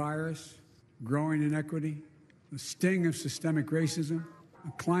raging virus, growing inequity, the sting of systemic racism,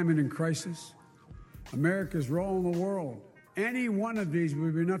 a climate in crisis, America's role in the world. Any one of these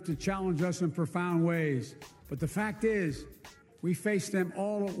would be enough to challenge us in profound ways. But the fact is, we face them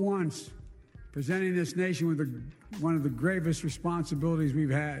all at once, presenting this nation with one of the gravest responsibilities we've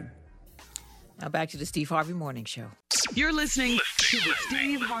had. Now back to the Steve Harvey Morning Show. You're listening to the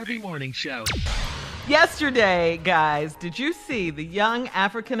Steve Harvey Morning Show. Yesterday, guys, did you see the young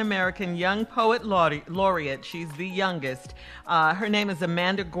African-American young poet laureate? She's the youngest. Her name is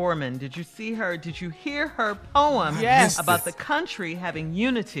Amanda Gorman. Did you see her? Did you hear her poem about the country having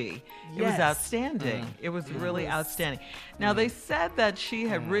unity? It was outstanding. It was really outstanding. Now, they said that she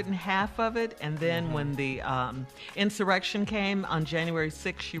had written half of it, and then when the insurrection came on January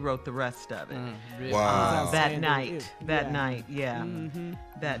 6th, she wrote the rest of it. Wow. That night. That night,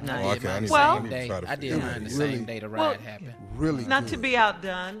 That night. Oh, okay. Well, I did mine the same day the riot happened. Really not good. to be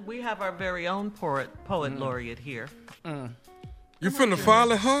outdone, we have our very own poet laureate here. You finna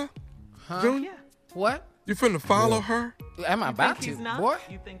follow her? Junior? Yeah. What? You finna follow her? Am I about Think to? he's not? Boy,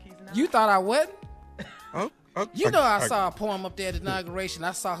 You think he's not? you thought I wasn't? Oh, You know I saw a poem up there at the inauguration.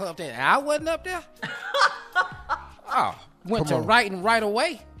 I saw her up there. And I wasn't up there? Went Come to on. writing right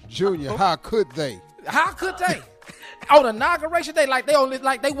away. Junior, how could they? How could they? On the inauguration day, like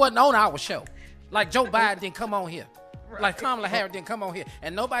they wasn't on our show. Like Joe Biden didn't come on here. Like Kamala Harris didn't come on here.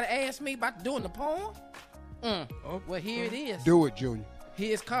 And nobody asked me about doing the poem? Well, here it is. Do it, Junior.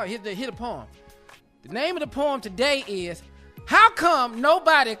 Here's the poem. The name of the poem today is, How Come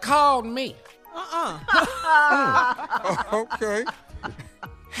Nobody Called Me? Okay.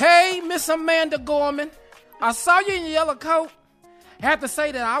 Hey, Miss Amanda Gorman, I saw you in your yellow coat. I have to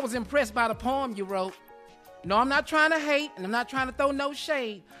say that I was impressed by the poem you wrote. No, I'm not trying to hate, and I'm not trying to throw no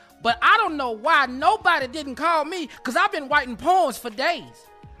shade, but I don't know why nobody didn't call me, because I've been writing poems for days.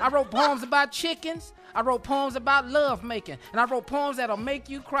 I wrote poems about chickens. I wrote poems about love making, and I wrote poems that'll make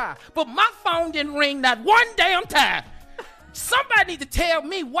you cry. But my phone didn't ring not one damn time. Somebody need to tell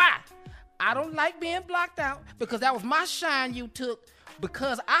me why. I don't like being blocked out, because that was my shine you took,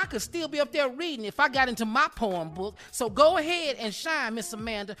 because I could still be up there reading if I got into my poem book. So go ahead and shine, Miss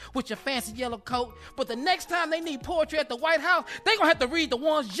Amanda, with your fancy yellow coat. But the next time they need poetry at the White House, they gonna have to read the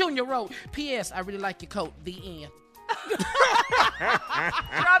ones Junior wrote. P.S. I really like your coat. The end.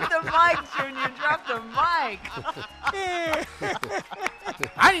 Drop the mic, Junior. Drop the mic.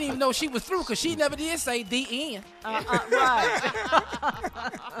 I didn't even know she was through, because she never did say the end. Right.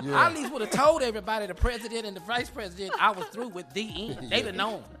 I at least would have told everybody, the president and the vice president, I was through with the end. They'd have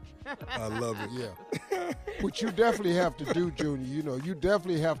known. I love it. Yeah. What you definitely have to do, Junior, you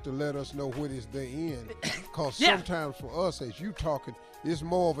definitely have to let us know when it's the end. Because sometimes for us, as you talking, it's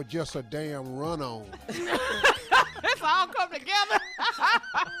more of just a damn run-on. It's all come together.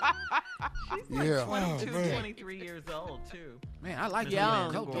 She's like 22, 23 years old, too. Man, I like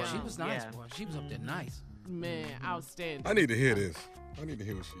Young that coat, though. girl. She was nice, Yeah. boy. She was up there nice. Man, outstanding. I need to hear this. I need to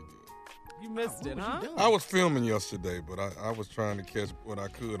hear what she did. You missed it, huh? I was filming yesterday, but I was trying to catch what I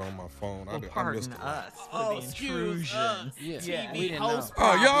could on my phone. I Pardon missed it. us for the intrusion. Yeah. TV host.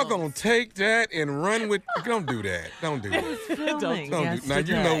 Oh, y'all gonna take that and run with? Don't do that. Don't do that. Filming Don't do. Now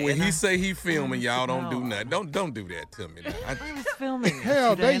you know when he say he filming, y'all don't do No. nothing. Don't do that to me. Now. I was filming.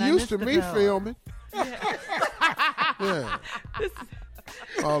 Hell, today they and I used to missed me the bell. filming. Yeah.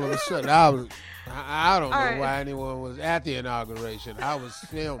 All of a sudden, I don't know why anyone was at the inauguration. I was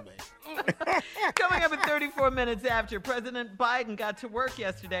filming. Coming up in 34 minutes after, President Biden got to work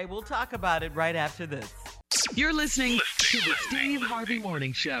yesterday. We'll talk about it right after this. You're listening to the Steve Harvey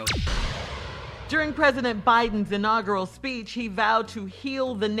Morning Show. During President Biden's inaugural speech, he vowed to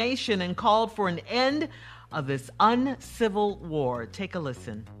heal the nation and called for an end of this uncivil war. Take a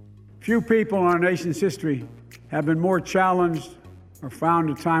listen. Few people in our nation's history have been more challenged or found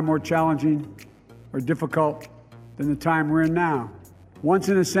a time more challenging or difficult than the time we're in now.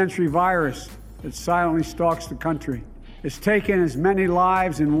 Once-in-a-century virus that silently stalks the country. It's taken as many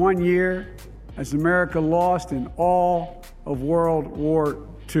lives in 1 year as America lost in all of World War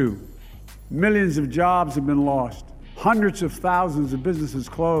II. Millions of jobs have been lost. Hundreds of thousands of businesses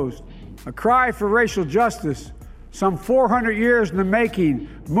closed. A cry for racial justice, some 400 years in the making,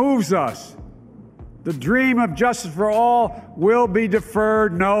 moves us. The dream of justice for all will be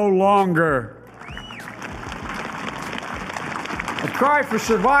deferred no longer. A cry for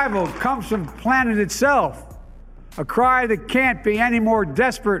survival comes from the planet itself. A cry that can't be any more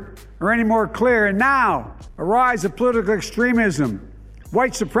desperate or any more clear. And now, a rise of political extremism,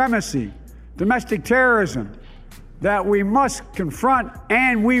 white supremacy, domestic terrorism that we must confront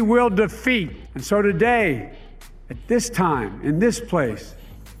and we will defeat. And so today, at this time, in this place,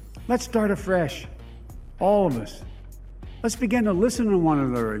 let's start afresh. All of us. Let's begin to listen to one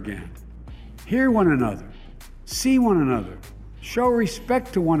another again. Hear one another. See one another. Show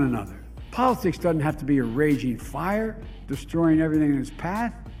respect to one another. Politics doesn't have to be a raging fire, destroying everything in its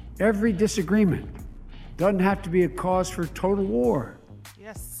path. Every disagreement doesn't have to be a cause for total war.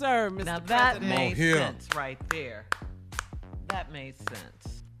 Yes, sir, Mr. Now that President. made sense right there. That made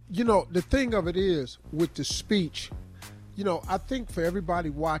sense. You know, the thing of it is, with the speech, you know, I think for everybody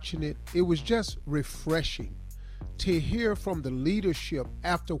watching it, it was just refreshing to hear from the leadership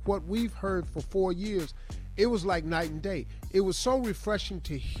after what we've heard for 4 years. It was like night and day. It was so refreshing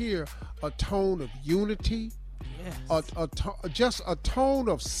to hear a tone of unity, just a tone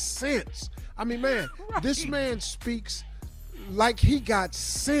of sense. I mean, man, this man speaks like he got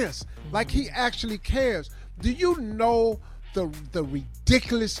sense, like he actually cares. Do you know the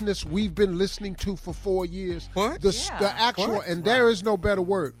ridiculousness we've been listening to for 4 years? What? The actual, what? And there is no better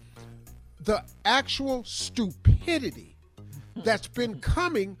word, the actual stupidity that's been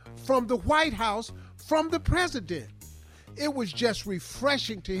coming from the White House, from the president. It was just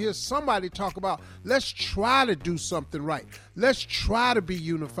refreshing to hear somebody talk about, let's try to do something right. Let's try to be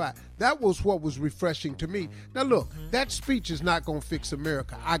unified. That was what was refreshing to me. Now look, that speech is not going to fix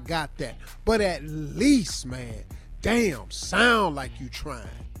America. I got that. But at least, man, damn, sound like you trying.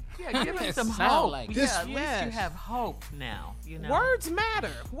 Yeah, give us some hope. Like yeah, at least you have hope now. You know, words matter.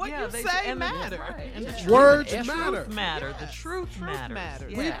 What you say matters. Right. And Words the matter. Truth matter. The truth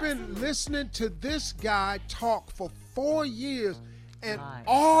matters. We've been listening to this guy talk for 4 years, and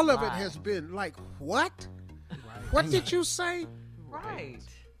all of it has been like, what? What did you say? Right.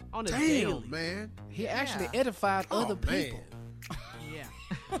 On a damn, daily. man. He actually edified other people.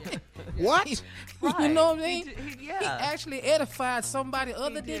 What? You know what I mean? He He actually edified somebody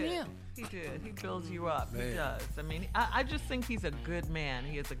other than him. He did. He builds you up. Man. He does. I mean, I just think he's a good man.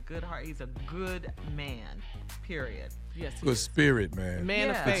 He has a good heart. He's a good man, period. Yes. Good spirit, man. Man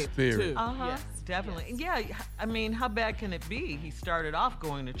of faith, spirit. too. Yes, definitely. Yes. Yeah, I mean, how bad can it be? He started off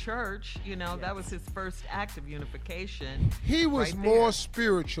going to church. You know, that was his first act of unification. He was more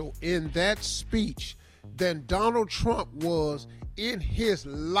spiritual in that speech than Donald Trump was in his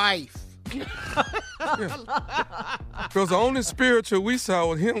life. Because the only spiritual we saw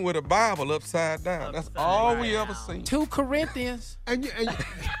was him with a Bible upside down. That's all we ever seen. 2 Corinthians. And you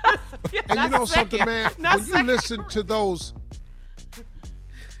know something, man? When you listen to those,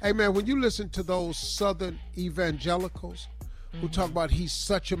 hey man, when you listen to those Southern evangelicals who talk about he's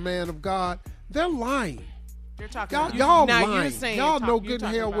such a man of God, they're lying. You're talking y'all now lying. You're saying y'all know good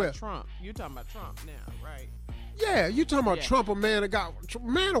and hell well. Trump. You're talking about Trump now, right? Yeah, you talking about Trump, a man of God.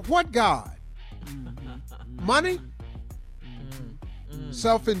 Man of what God? Money?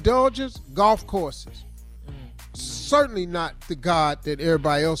 Self-indulgence? Golf courses? Certainly not the God that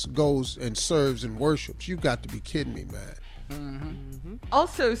everybody else goes and serves and worships. You got to be kidding me, man.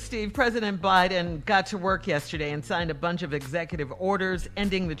 Also, Steve, President Biden got to work yesterday and signed a bunch of executive orders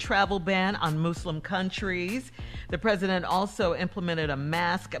ending the travel ban on Muslim countries. The president also implemented a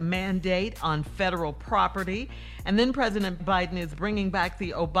mask mandate on federal property. And then President Biden is bringing back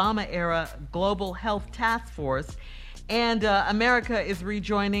the Obama-era Global Health Task Force. And America is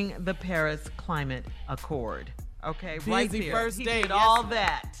rejoining the Paris Climate Accord. Okay, right there. First he day, did all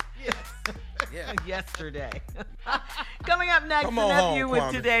that. Yes. yesterday. Coming up next, Come the on nephew home, with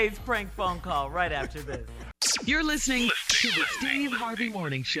Kwame. today's prank phone call right after this. You're listening to the Steve Harvey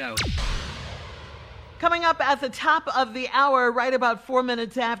Morning Show. Coming up at the top of the hour, right about 4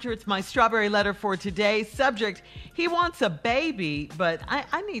 minutes after, it's my strawberry letter for today. Subject, he wants a baby, but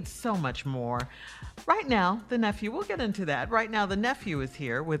I need so much more. Right now, the nephew, we'll get into that. Right now, the nephew is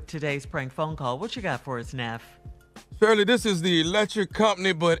here with today's prank phone call. What you got for us, Neff? Shirley, this is the electric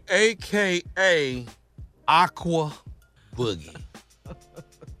company, but AKA Aqua Boogie.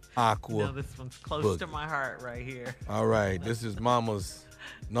 Aqua. No, this one's close Boogie. to my heart right here. All right, this is Mama's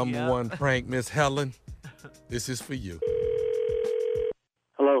number one prank, Miss Helen. This is for you.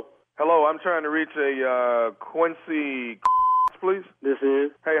 Hello. Hello, I'm trying to reach a Quincy, please. This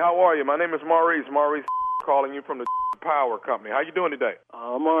is. Hey, how are you? My name is Maurice. Maurice calling you from the power company. How you doing today?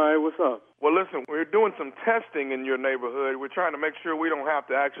 I'm all right. What's up? Well, listen, we're doing some testing in your neighborhood. We're trying to make sure we don't have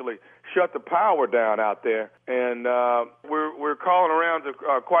to actually shut the power down out there. And we're calling around to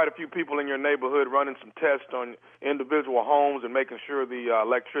quite a few people in your neighborhood, running some tests on individual homes and making sure the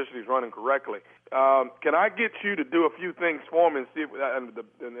electricity is running correctly. Can I get you to do a few things for me and see if, and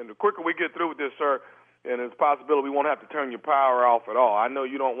the quicker we get through with this, sir, and there's a possibility we won't have to turn your power off at all. I know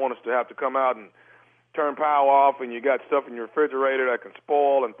you don't want us to have to come out and turn power off, and you got stuff in your refrigerator that can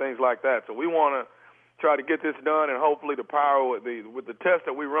spoil and things like that. So we want to try to get this done, and hopefully the power with the test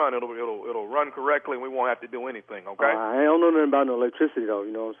that we run, it'll run correctly, and we won't have to do anything. Okay? I don't know nothing about no electricity though.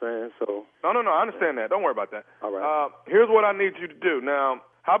 You know what I'm saying? So. No, I understand that. Don't worry about that. All right. Here's what I need you to do. Now,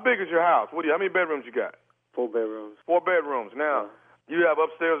 how big is your house? How many bedrooms you got? 4 bedrooms. 4 bedrooms. Now, you have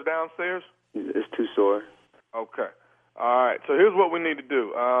upstairs, downstairs? It's 2-story. Okay. All right. So here's what we need to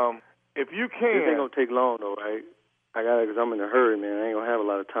do. If you can. This ain't gonna take long though, right? Cause I'm in a hurry, man. I ain't gonna have a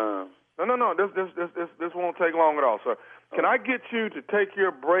lot of time. No. This won't take long at all, sir. Can I get you to take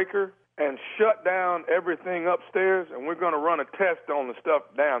your breaker and shut down everything upstairs, and we're gonna run a test on the stuff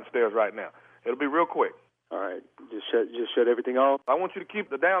downstairs right now. It'll be real quick. All right. Just shut everything off. I want you to keep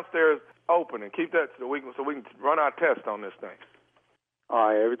the downstairs open and keep that so we can run our test on this thing. All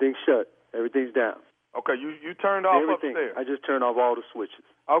right. Everything's shut. Everything's down. Okay, you turned off everything. Upstairs. I just turned off all the switches.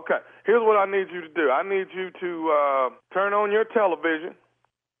 Okay, here's what I need you to do. I need you to turn on your television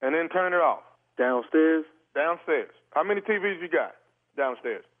and then turn it off. Downstairs? Downstairs. How many TVs you got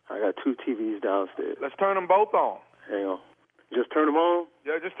downstairs? I got 2 TVs downstairs. Let's turn them both on. Hang on. Just turn them on?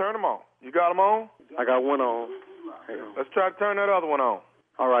 Yeah, just turn them on. You got them on? I got one on. Hang on. Let's try to turn that other one on.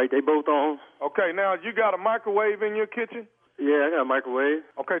 All right, they both on. Okay, now you got a microwave in your kitchen? Yeah, I got a microwave.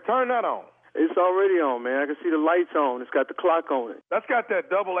 Okay, turn that on. It's already on, man. I can see the lights on. It's got the clock on it. That's got that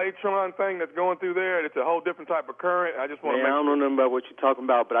double Atron thing that's going through there. It's a whole different type of current. I just want to I don't know nothing about what you're talking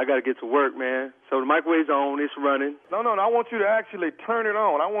about, but I got to get to work, man. So the microwave's on. It's running. No. I want you to actually turn it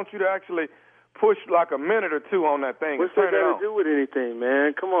on. I want you to actually push like a minute or two on that thing. What's that got to do with anything,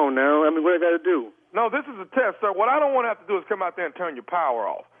 man? Come on now. I mean, what I got to do? No, this is a test, sir. What I don't want to have to do is come out there and turn your power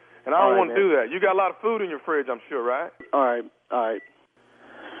off. And I don't want to do that. You got a lot of food in your fridge, I'm sure, right? All right.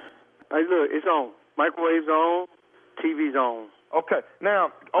 Hey, look, it's on. Microwave's on. TV's on. Okay. Now,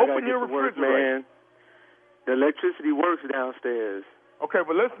 open your refrigerator. Man. The electricity works downstairs. Okay,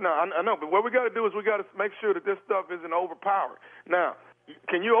 but listen now. I know, but what we got to do is we got to make sure that this stuff isn't overpowered. Now,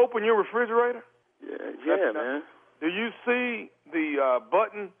 can you open your refrigerator? Yeah, man. Do you see the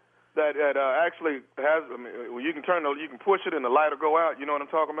button that actually has? I mean, you can you can push it and the light will go out. You know what I'm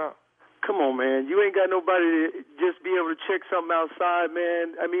talking about? Come on, man. You ain't got nobody to just be able to check something outside,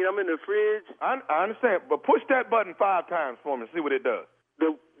 man. I mean, I'm in the fridge. I understand, but push that button 5 times for me and see what it does.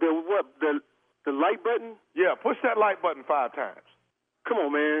 The what? The light button? Yeah, push that light button 5 times. Come on,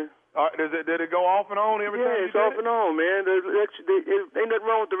 man. Did it go off and on every time? Yeah, it's off and on, man. Ain't nothing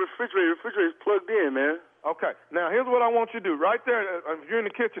wrong with the refrigerator. The refrigerator's plugged in, man. Okay. Now, here's what I want you to do. Right there, if you're in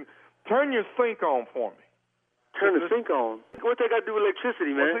the kitchen, turn your sink on for me. Turn the sink on? What they got to do with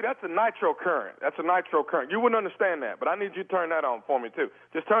electricity, man? Well, see, that's a nitro current. You wouldn't understand that, but I need you to turn that on for me, too.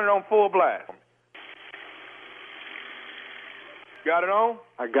 Just turn it on full blast. Got it on?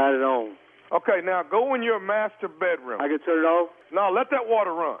 I got it on. Okay, now go in your master bedroom. I can turn it off? No, let that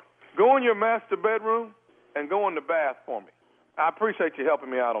water run. Go in your master bedroom and go in the bath for me. I appreciate you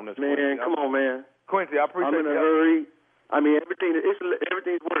helping me out on this, man. Quincy. Come on, man. Quincy, I appreciate you. I'm in a hurry. I mean,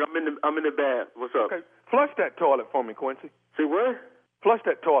 everything's working. I'm in the bath. What's up? Okay, flush that toilet for me, Quincy. Say what? Flush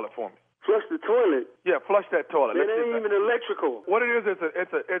that toilet for me. Flush the toilet? Yeah, flush that toilet. Man, it ain't even electrical. What it is,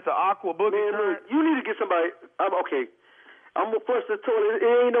 it's an aqua boogie. Man, look, you need to get somebody. Okay. I'm gonna flush the toilet.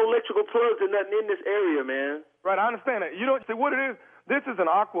 It ain't no electrical plugs or nothing in this area, man. Right, I understand that. You don't see what it is. This is an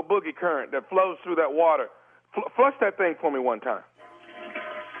aqua boogie current that flows through that water. Flush that thing for me one time.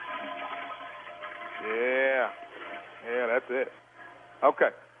 Yeah, that's it. Okay.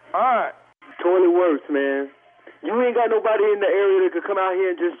 All right. Toilet works, man. You ain't got nobody in the area that could come out here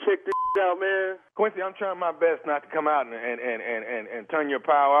and just check this out, man. Quincy, I'm trying my best not to come out and turn your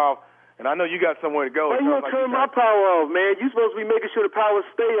power off. And I know you got somewhere to go. Why you gonna turn my power off, man? You supposed to be making sure the power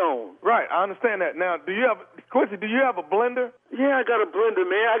stay on. Right, I understand that. Now, Quincy, do you have a blender? Yeah, I got a blender,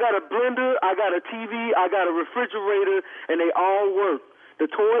 man. I got a blender, I got a TV, I got a refrigerator, and they all work. The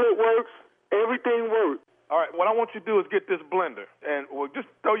toilet works, everything works. All right, what I want you to do is get this blender, and we'll just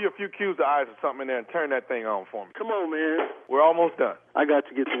throw you a few cubes of ice or something in there and turn that thing on for me. Come on, man. We're almost done. I got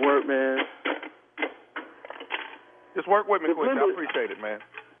to get to work, man. Just work with me, Quincy. I appreciate it, man.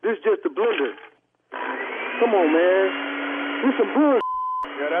 This is just the blender. Come on, man. This some bullshit.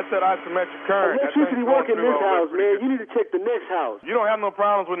 Yeah, that's that isometric current. Electricity work in this house, man. You need to check the next house. You don't have no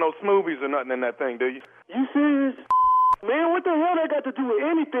problems with no smoothies or nothing in that thing, do you? You serious? Man, what the hell that got to do with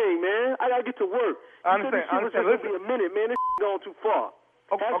anything, man? I got to get to work. I understand. Listen. Be a minute, man. This going too far.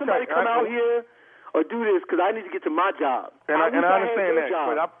 Okay, have somebody come out here or do this because I need to get to my job. And I understand that.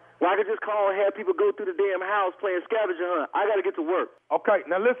 Well, I could just call and have people go through the damn house playing scavenger hunt. I got to get to work. Okay,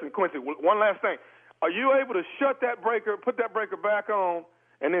 now listen, Quincy, one last thing. Are you able to shut that breaker, put that breaker back on,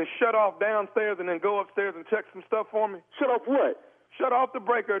 and then shut off downstairs and then go upstairs and check some stuff for me? Shut off what? Shut off the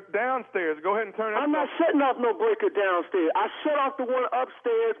breaker downstairs. Go ahead and turn it I'm not shutting off no breaker downstairs. I shut off the one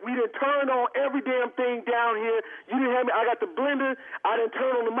upstairs. We done turned on every damn thing down here. You didn't have me. I got the blender. I done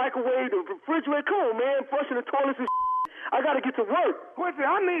turned on the microwave, the refrigerator. Come on, man. Flushing the toilets and I got to get to work. Quincy,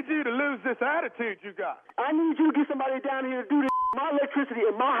 I need you to lose this attitude you got. I need you to get somebody down here to do this. My electricity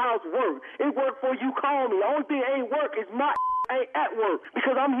in my house works. It worked for you. Call me. The only thing ain't work is my ain't at work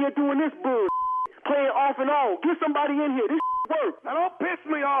because I'm here doing this bull, playing off and on. Get somebody in here. This work. Now don't piss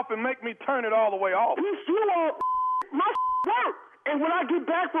me off and make me turn it all the way off. Piss you off. My work. And when I get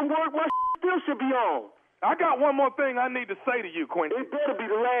back from work, my still should be on. I got one more thing I need to say to you, Quincy. It better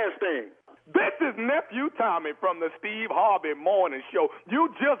be the last thing. This is Nephew Tommy from the Steve Harvey Morning Show.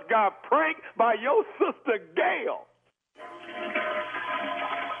 You just got pranked by your sister, Gail.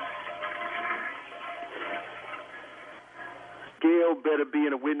 Gail better be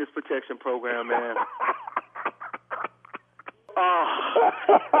in a witness protection program, man.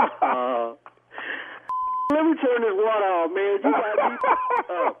 Let me turn this water off, man. You got me.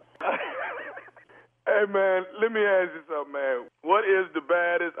 Hey, man, let me ask you something, man. What is the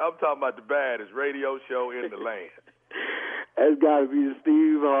baddest, I'm talking about the baddest radio show in the land? That's got to be the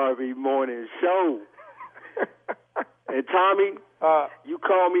Steve Harvey Morning Show. And Tommy, you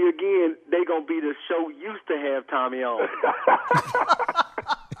call me again, they going to be the show used to have Tommy on.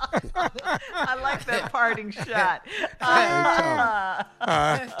 I like that parting shot.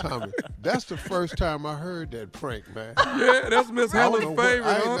 Tommy, that's the first time I heard that prank, man. Yeah, that's Miss Helen's favorite.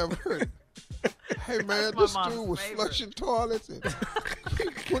 I ain't never heard it. Hey, man, this dude was flushing toilets. And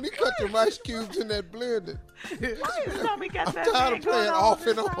when he cut the ice cubes in that blender, I'm tired of playing off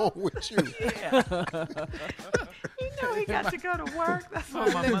and on with you. Yeah. You know he got to go to work. That's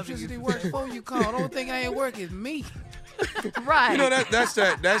what my mother used to works before you call. The only thing I ain't work is me. Right. You know that's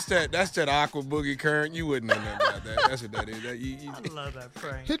that aqua boogie current. You wouldn't know nothing about that. That's what that is. I love that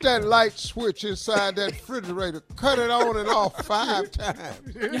prank. Hit that light switch inside that refrigerator. Cut it on and off 5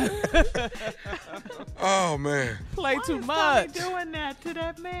 times. Oh man. Play too much. Why is Tommy doing that to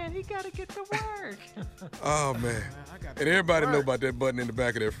that man? He got to get to work. Oh man. And everybody know about that button in the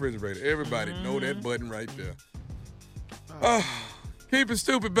back of that refrigerator. Everybody know that button right there. Oh, keep it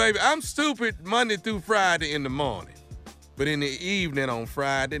stupid, baby. I'm stupid Monday through Friday in the morning. But in the evening on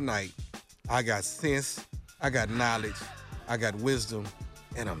Friday night, I got sense, I got knowledge, I got wisdom,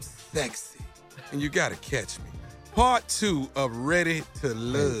 and I'm sexy. And you gotta catch me. Part 2 of Ready to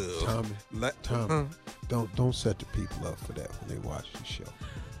Love. Hey, Tommy, don't set the people up for that when they watch the show.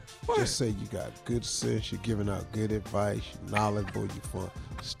 What? Just say you got good sense, you're giving out good advice, you're knowledgeable, you're fun.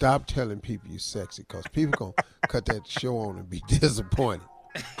 Stop telling people you're sexy, because people gonna cut that show on and be disappointed.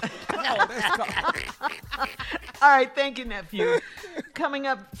 All right, thank you, nephew. Coming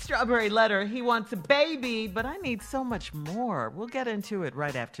up, Strawberry Letter. He wants a baby, but I need so much more. We'll get into it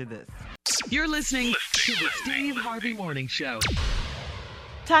right after this. You're listening to the Steve Harvey Morning Show.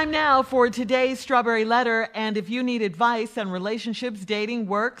 Time now for today's Strawberry Letter. And if you need advice on relationships, dating,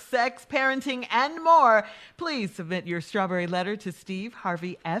 work, sex, parenting, and more, please submit your Strawberry Letter to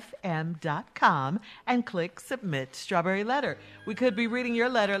SteveHarveyFM.com and click Submit Strawberry Letter. We could be reading your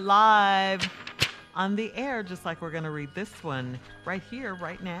letter live on the air, just like we're going to read this one right here,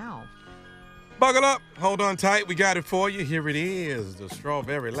 right now. Buckle up. Hold on tight. We got it for you. Here it is, the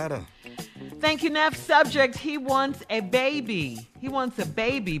Strawberry Letter. Thank you, Neff. Subject, he wants a baby. He wants a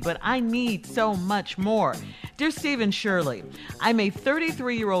baby, but I need so much more. Dear Steve and Shirley, I'm a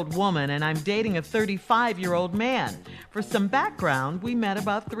 33-year-old woman and I'm dating a 35-year-old man. For some background, we met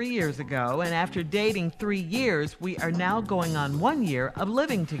about 3 years ago, and after dating 3 years, we are now going on 1 year of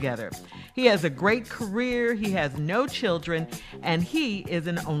living together. He has a great career, he has no children, and he is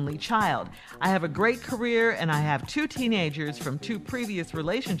an only child. I have a great career, and I have 2 teenagers from 2 previous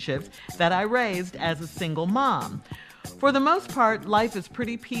relationships that I raised as a single mom. For the most part, life is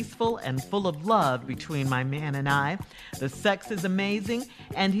pretty peaceful and full of love between my man and I. The sex is amazing,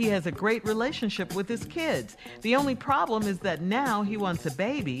 and he has a great relationship with his kids. The only problem is that now he wants a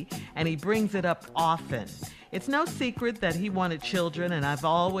baby, and he brings it up often. It's no secret that he wanted children, and I've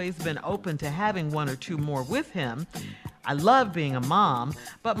always been open to having 1 or 2 more with him. I love being a mom,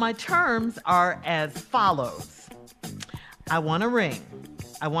 but my terms are as follows. I want a ring.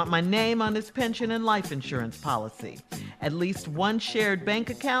 I want my name on his pension and life insurance policy, at least 1 shared bank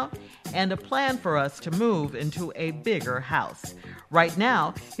account, and a plan for us to move into a bigger house. Right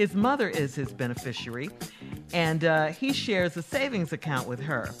now, his mother is his beneficiary, and he shares a savings account with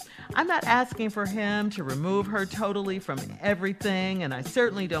her. I'm not asking for him to remove her totally from everything, and I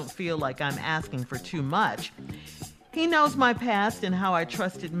certainly don't feel like I'm asking for too much. He knows my past and how I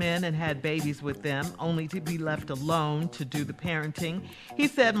trusted men and had babies with them, only to be left alone to do the parenting. He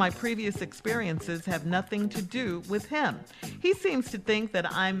said my previous experiences have nothing to do with him. He seems to think that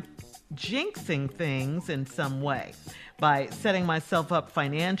I'm jinxing things in some way by setting myself up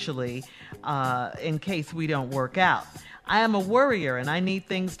financially in case we don't work out. I am a worrier and I need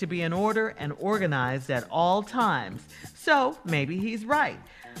things to be in order and organized at all times. So maybe he's right.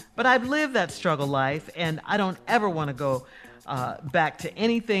 But I've lived that struggle life, and I don't ever want to go back to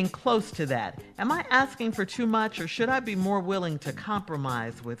anything close to that. Am I asking for too much, or should I be more willing to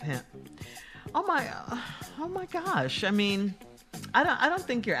compromise with him? Oh my gosh! I mean, I don't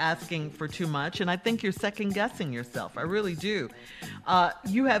think you're asking for too much, and I think you're second guessing yourself. I really do.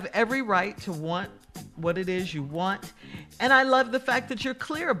 You have every right to want what it is you want, and I love the fact that you're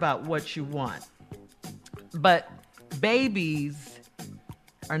clear about what you want. But babies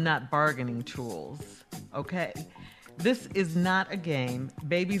are not bargaining tools, okay? This is not a game.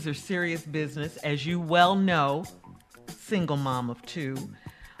 Babies are serious business, as you well know, single mom of 2.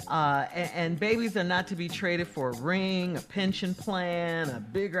 And babies are not to be traded for a ring, a pension plan, a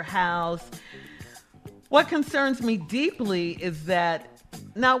bigger house. What concerns me deeply is that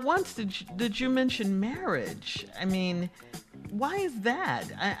not once did you mention marriage. I mean, why is that?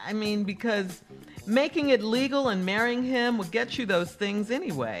 I mean, because making it legal and marrying him would get you those things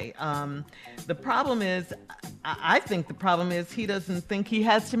anyway. The problem is, I think the problem is he doesn't think he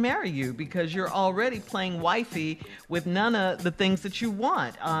has to marry you because you're already playing wifey with none of the things that you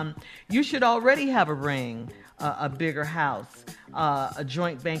want. You should already have a ring, a bigger house, a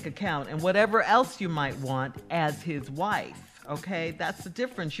joint bank account, and whatever else you might want as his wife. Okay, that's the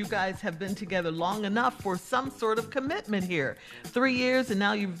difference. You guys have been together long enough for some sort of commitment here. 3 years, and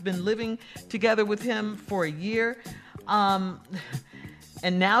now you've been living together with him for a year.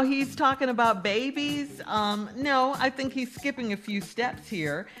 And now he's talking about babies. No, I think he's skipping a few steps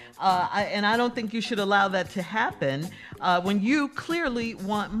here. And I don't think you should allow that to happen when you clearly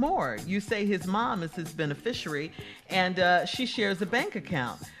want more. You say his mom is his beneficiary, and she shares a bank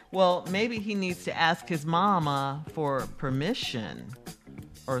account. Well, maybe he needs to ask his mama for permission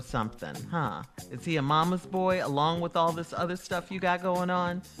or something, huh? Is he a mama's boy along with all this other stuff you got going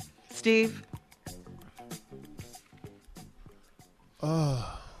on? Steve?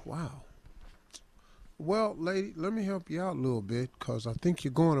 Wow. Well, lady, let me help you out a little bit, because I think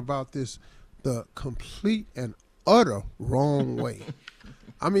you're going about this the complete and utter wrong way.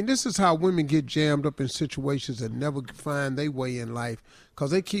 I mean, this is how women get jammed up in situations and never find their way in life, because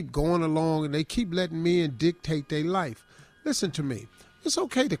they keep going along and they keep letting men dictate their life. Listen to me. It's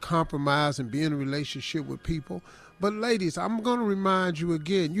okay to compromise and be in a relationship with people, but ladies, I'm going to remind you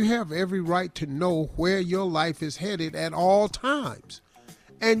again, you have every right to know where your life is headed at all times.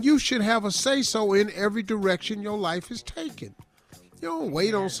 And you should have a say-so in every direction your life is taken. You don't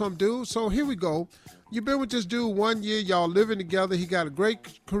wait on some dude. So here we go. You've been with this dude 1 year. Y'all living together. He got a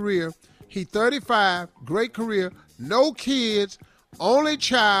great career. He 35, great career, no kids, only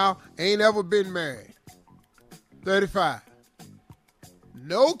child, ain't ever been married. 35.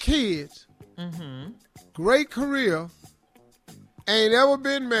 No kids, great career, ain't ever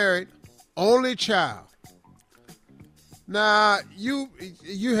been married, only child. Now, you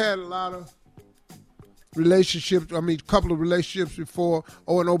had a lot of relationships, a couple of relationships before.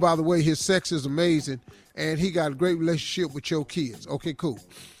 Oh, and by the way, his sex is amazing, and he got a great relationship with your kids. Okay, cool.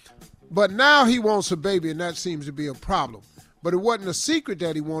 But now he wants a baby, and that seems to be a problem. But it wasn't a secret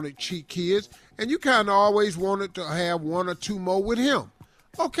that he wanted cheat kids, and you kind of always wanted to have one or two more with him.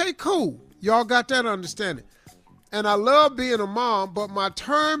 Okay, cool. Y'all got that understanding. And I love being a mom, but my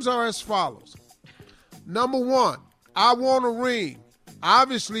terms are as follows. Number one, I want a ring.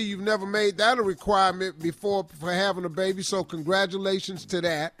 Obviously, you've never made that a requirement before for having a baby, so congratulations to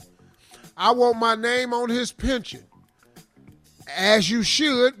that. I want my name on his pension. As you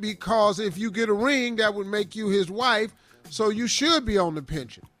should, because if you get a ring, that would make you his wife, so you should be on the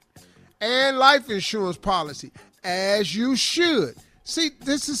pension. And life insurance policy, as you should. See,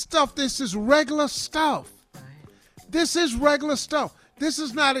 this is regular stuff. This is regular stuff. This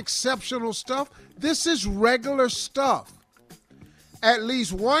is not exceptional stuff. This is regular stuff. At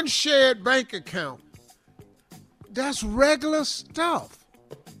least one shared bank account. That's regular stuff.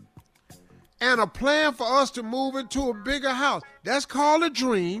 And a plan for us to move into a bigger house. That's called a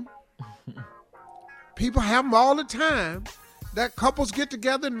dream. People have them all the time. That couples get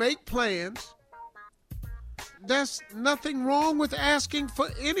together and make plans. There's nothing wrong with asking for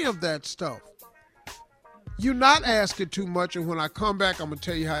any of that stuff. You're not asking too much, and when I come back, I'm going to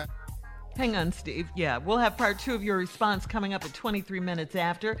tell you how. Hang on, Steve. Yeah, we'll have part 2 of your response coming up at 23 minutes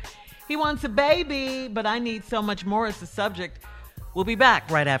after. He wants a baby, but I need so much more as the subject. We'll be back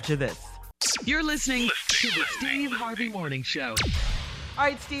right after this. You're listening to the Steve Harvey Morning Show. All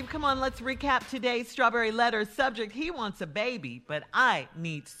right, Steve, come on. Let's recap today's Strawberry Letter subject. He wants a baby, but I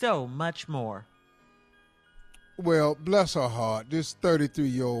need so much more. Well, bless her heart. This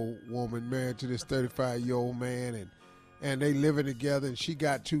 33-year-old woman married to this 35-year-old man, and they living together, and she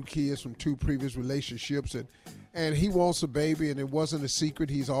got 2 kids from 2 previous relationships, and he wants a baby, and it wasn't a secret.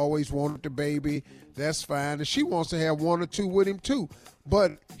 He's always wanted the baby. That's fine. And she wants to have 1 or 2 with him, too.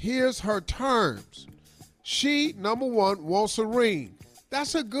 But here's her terms. She, number 1, wants a ring.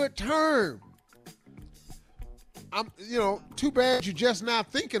 That's a good term. Too bad you're just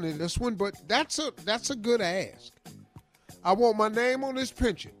not thinking of this one, but that's a good ask. I want my name on his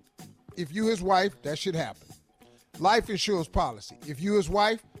pension. If you his wife, that should happen. Life insurance policy. If you his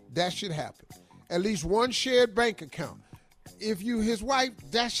wife, that should happen. At least one shared bank account. If you his wife,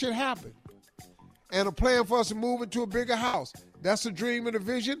 that should happen. And a plan for us to move into a bigger house. That's a dream and a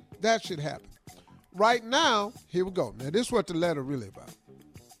vision. That should happen. Right now, here we go. Now, this is what the letter really about.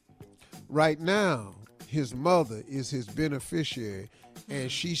 Right now, his mother is his beneficiary,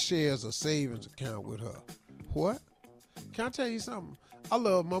 and she shares a savings account with her. What? Can I tell you something? I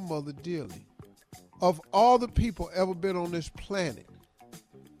love my mother dearly. Of all the people ever been on this planet,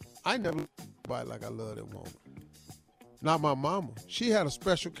 I never loved anybody like I love that woman. Not my mama. She had a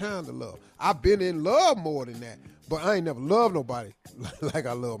special kind of love. I've been in love more than that, but I ain't never loved nobody like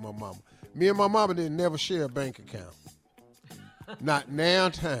I love my mama. Me and my mama didn't never share a bank account. Not now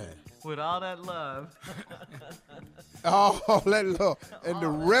time. With all that love. All that love. And the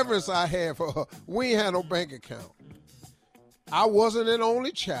reverence I had for her. We ain't had no bank account. I wasn't an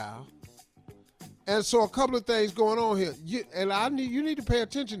only child. And so a couple of things going on here. You need to pay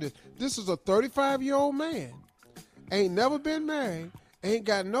attention to this. This is a 35-year-old man. Ain't never been married. Ain't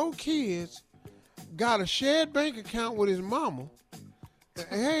got no kids. Got a shared bank account with his mama.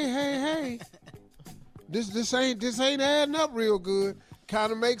 Hey. This ain't adding up real good.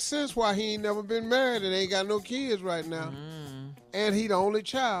 Kind of makes sense why he ain't never been married and ain't got no kids right now. And he the only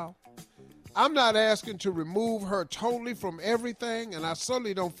child. I'm not asking to remove her totally from everything, and I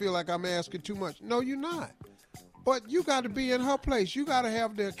certainly don't feel like I'm asking too much. No, you're not. But you got to be in her place. You got to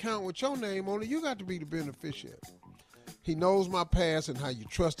have the account with your name on it. You got to be the beneficiary. He knows my past and how you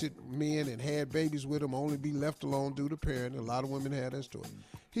trusted men and had babies with them, only be left alone due to parent. A lot of women had that story.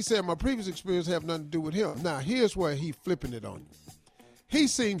 He said, my previous experience have nothing to do with him. Now, here's where he flipping it on you. He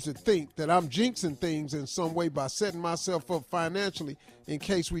seems to think that I'm jinxing things in some way by setting myself up financially in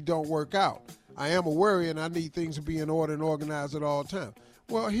case we don't work out. I am a worrier and I need things to be in order and organized at all times.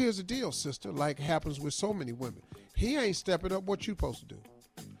 Well, here's the deal, sister, like happens with so many women. He ain't stepping up what you supposed to do.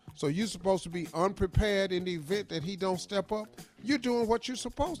 So you're supposed to be unprepared in the event that he don't step up? You're doing what you're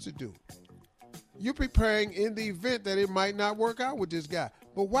supposed to do. You're preparing in the event that it might not work out with this guy.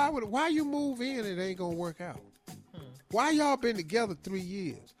 But why you move in and it ain't going to work out? Why y'all been together 3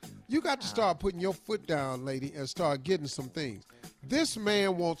 years? You got to start putting your foot down, lady, and start getting some things. This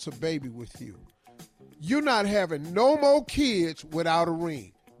man wants a baby with you. You're not having no more kids without a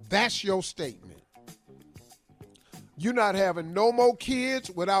ring. That's your statement. You're not having no more kids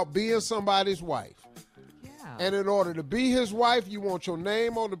without being somebody's wife. Yeah. And in order to be his wife, you want your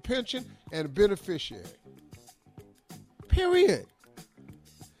name on the pension and a beneficiary. Period.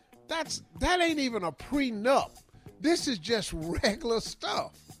 That ain't even a prenup. This is just regular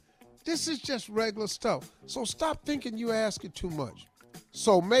stuff. this is just regular stuff. So stop thinking you asking too much.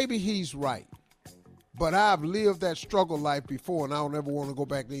 So maybe he's right. But I've lived that struggle life before, and I don't ever want to go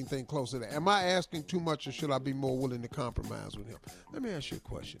back to anything close to that. Am I asking too much, or should I be more willing to compromise with him? Let me ask you a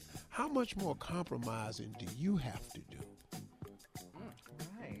question. How much more compromising do you have to do?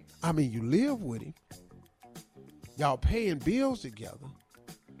 Right. I mean, you live with him. Y'all paying bills together.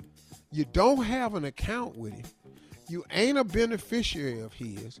 You don't have an account with him. You ain't a beneficiary of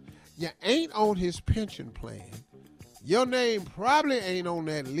his. You ain't on his pension plan. Your name probably ain't on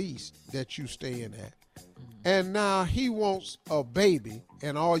that lease that you staying at. And now he wants a baby,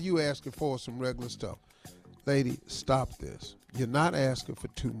 and all you asking for is some regular stuff. Lady, stop this. You're not asking for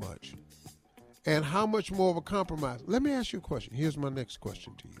too much. And how much more of a compromise? Let me ask you a question. Here's my next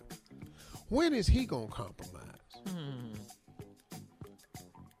question to you. When is he going to compromise?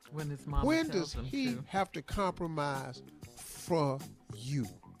 When his mama When tells does him he to. have to compromise for you?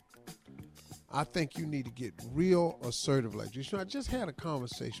 I think you need to get real assertive like this. You know, I just had a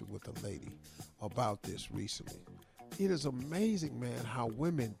conversation with a lady about this recently. It is amazing, man, how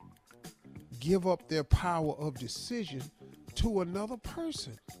women give up their power of decision to another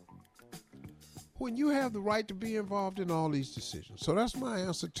person when you have the right to be involved in all these decisions. So that's my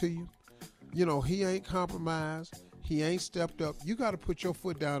answer to you. You know, he ain't compromised. He ain't stepped up. You got to put your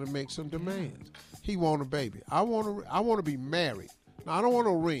foot down and make some demands. He want a baby. I want to be married. Now, I don't want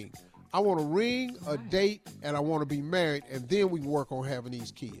a ring. I want a ring, a date, and I want to be married, and then we can work on having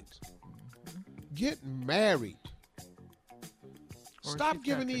these kids. Get married. Stop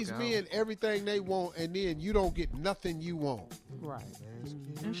giving these men everything they want, and then you don't get nothing you want. Right.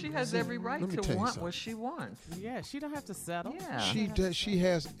 And she has every right to want what she wants. Yeah, she don't have to settle. Yeah. She does. She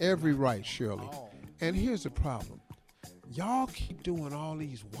has every right, Shirley. And here's the problem. Y'all keep doing all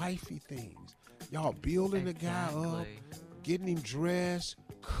these wifey things. Y'all building the guy up, getting him dressed,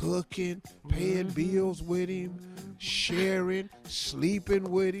 cooking, paying bills with him, sharing, sleeping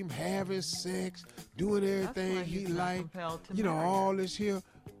with him, having sex, doing everything he like. You know, all this here.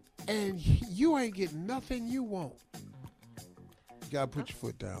 And you ain't getting nothing you want. You got to put your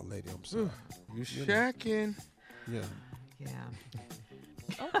foot down, lady. I'm sorry. You shacking. Yeah. Yeah.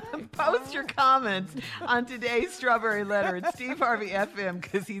 Post your comments on today's Strawberry Letter at Steve Harvey FM,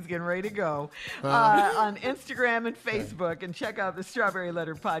 because he's getting ready to go, on Instagram and Facebook, and check out the Strawberry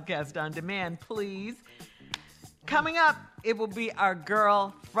Letter podcast on demand, please. Coming up, it will be our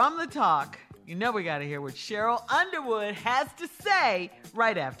girl from the talk. You know we got to hear what Sheryl Underwood has to say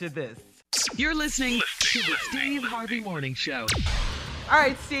right after this. You're listening to the Steve Harvey Morning Show. All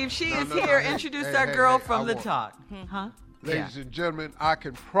right, Steve, she is here. Introduce our girl from the talk. Huh? Ladies and gentlemen, I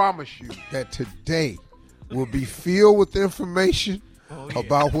can promise you that today will be filled with information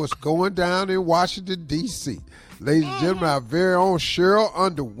about what's going down in Washington, D.C. Ladies and gentlemen, our very own Sheryl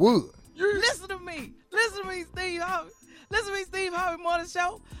Underwood. Listen to me, Steve Harvey. Listen to me, Steve Harvey Morning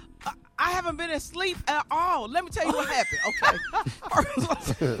Show. I haven't been asleep at all. Let me tell you what happened, okay?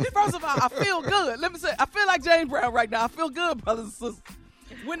 First of all, I feel good. Let me say, I feel like James Brown right now. I feel good, brothers and sisters.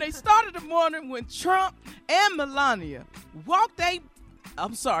 When they started the morning, when Trump and Melania walked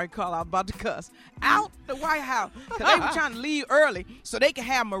I'm sorry, Carla, I'm about to cuss, out the White House, because they were trying to leave early so they could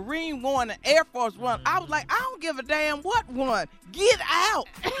have Marine One and Air Force One. I was like, I don't give a damn what one. Get out.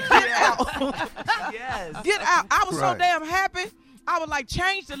 Get out. Yes. Get out. I was so damn happy. I was like,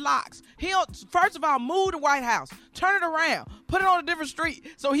 change the locks. He'll, first of all, move the White House. Turn it around. Put it on a different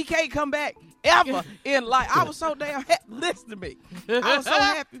street so he can't come back ever in life. I was so damn happy. Listen to me. I was so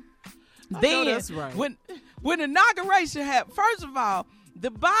happy. Then, that's right. when the inauguration happened, first of all, the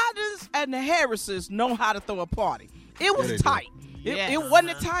Bidens and the Harrises know how to throw a party. It was tight. It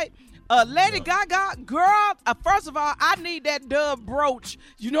wasn't tight. Lady Gaga, girl, first of all, I need that dove brooch.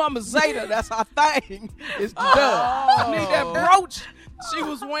 You know I'm a Zeta. That's our thing. It's the dove. I need that brooch she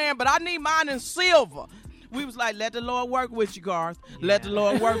was wearing, but I need mine in silver. We was like, let the Lord work with you, Garth. Let the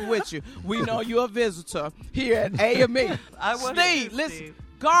Lord work with you. We know you're a visitor here at AME. Steve, listen,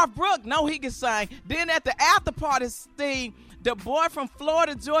 Garth Brooks, know he can sing. Then at the after party, Steve, the boy from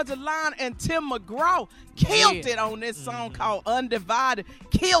Florida Georgia Line and Tim McGraw killed it on this song called Undivided.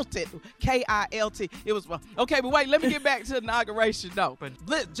 Killed it. K-I-L-T. It was fun. Okay, but wait, let me get back to the inauguration, though.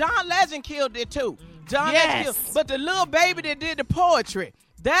 John Legend killed it, too. John Legend killed. But the little baby that did the poetry,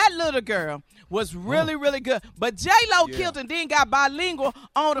 that little girl was really, really good. But J-Lo killed and then got bilingual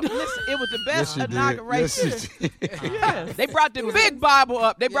on the listen, it was the best inauguration. Yes, They brought the big Bible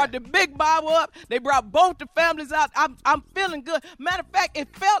up. They brought the big Bible up. They brought both the families out. I'm feeling good. Matter of fact,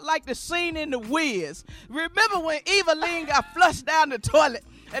 it felt like the scene in The Wiz. Remember when Evelyn got flushed down the toilet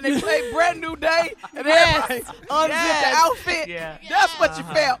and they played Brand New Day, and everybody unzipped the outfit. Yeah. That's what you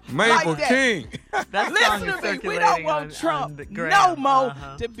felt. Mabel like that. King. Listen to me. We don't want Trump no more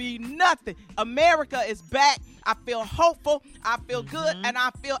to be nothing. America is back. I feel hopeful. I feel good. And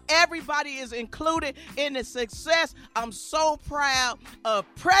I feel everybody is included in the success. I'm so proud of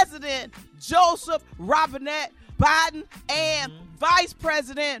President Joseph Robinette Biden and Vice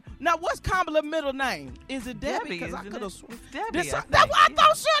President. Now, what's Kamala's middle name? Is it Debbie? Because I could have sworn. Debbie. That's why I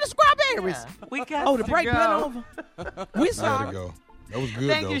thought Shirley Strawberries. Yeah. We got the break been over. We saw it. Go. That was good,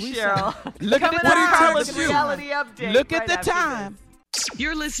 Thank though. you, Cheryl. Look at the Coming up, time. Carla's reality update. Look at right the after time.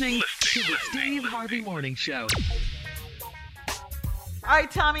 You're listening to the Steve Harvey Morning Show. All right,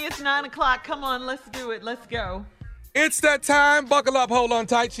 Tommy, it's 9 o'clock. Come on, let's do it. Let's go. It's that time. Buckle up. Hold on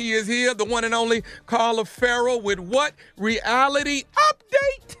tight. She is here. The one and only Carla Farrell with what? Reality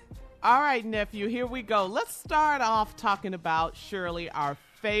update. All right, nephew, here we go. Let's start off talking about Shirley, our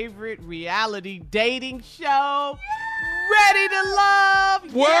favorite reality dating show. Ready to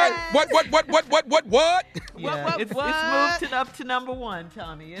love. What? Yes. What? Yeah. It's moved it up to number one,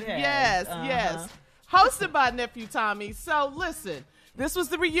 Tommy. It has. Yes. Hosted by nephew Tommy. So listen, this was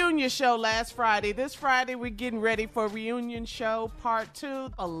the reunion show last Friday. This Friday, we're getting ready for reunion show part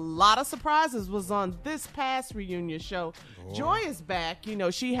 2. A lot of surprises was on this past reunion show. Oh. Joy is back. You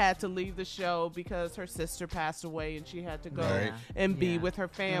know, she had to leave the show because her sister passed away and she had to go and be with her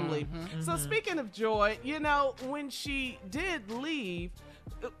family. So speaking of Joy, you know, when she did leave,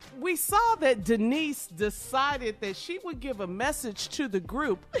 we saw that Denise decided that she would give a message to the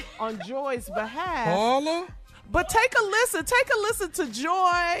group on Joy's behalf. Carla? But take a listen to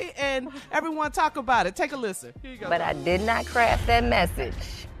Joy and everyone talk about it. Take a listen. Here you go. But I did not craft that message.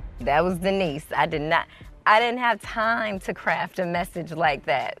 That was Denise. I didn't have time to craft a message like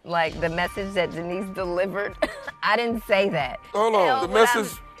that. Like the message that Denise delivered, I didn't say that. Hold on, the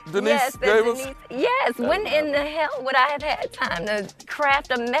message Denise gave us? Yes, when in the hell would I have had time to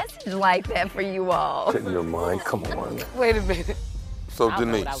craft a message like that for you all? In your mind, come on. Wait a minute. So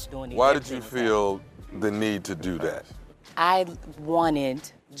Denise, why did you feel the need to do that? I wanted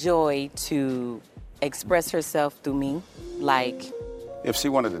Joy to express herself through me, like... If she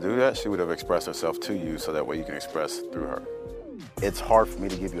wanted to do that, she would have expressed herself to you so that way you can express through her. It's hard for me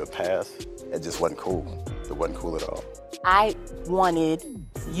to give you a pass. It just wasn't cool. It wasn't cool at all. I wanted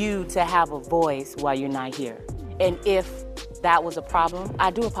you to have a voice while you're not here. And if that was a problem,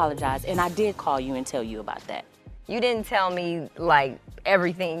 I do apologize. And I did call you and tell you about that. You didn't tell me, like,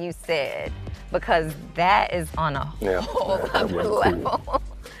 everything you said, because that is on a whole other level.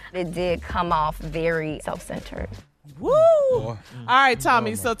 It did come off very self-centered. Woo! All right,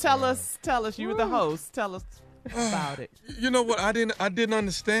 Tommy, so tell us, you were the host. Tell us about it. You know what? I didn't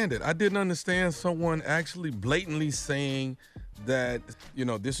understand it. I didn't understand someone actually blatantly saying that, you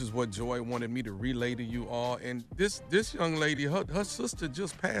know, this is what Joy wanted me to relay to you all. And this young lady, her sister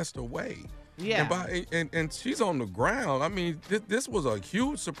just passed away. Yeah. And she's on the ground. I mean, this was a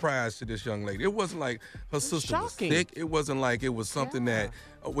huge surprise to this young lady. It wasn't like her sister was sick. It wasn't like it was something that,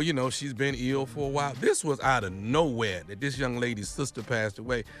 well, you know, she's been ill for a while. This was out of nowhere that this young lady's sister passed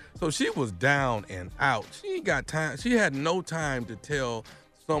away. So she was down and out. She ain't got time. She had no time to tell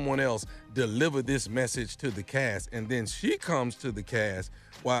someone else, deliver this message to the cast. And then she comes to the cast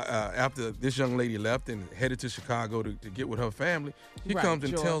while after this young lady left and headed to Chicago to get with her family. She comes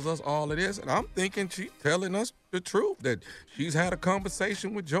and tells us all of this. And I'm thinking she's telling us the truth, that she's had a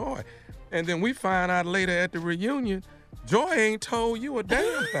conversation with Joy. And then we find out later at the reunion, Joy ain't told you a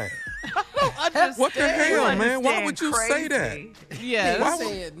damn thing. What the hell, man? Why would you say that? Yeah, I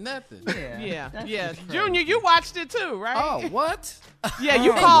said nothing. Yeah. Junior, you watched it too, right? Oh, what? Yeah,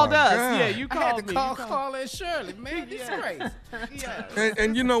 you called us. God. Yeah, you called I had to me. call Carla and Shirley, man. This is crazy.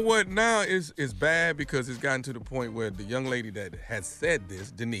 And you know what? Now it's bad because it's gotten to the point where the young lady that had said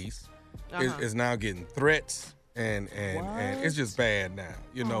this, Denise, is now getting threats. And it's just bad now,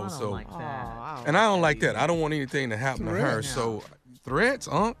 you know. I don't like that. And I don't like that. I don't want anything to happen to her. So threats,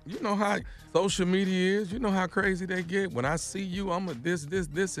 you know how social media is. You know how crazy they get. When I see you, I'm a this,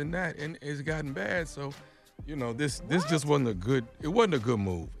 and that, and it's gotten bad. So, you know, this just wasn't a good. It wasn't a good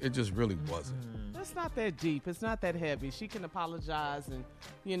move. It just really wasn't. It's not that deep. It's not that heavy. She can apologize and,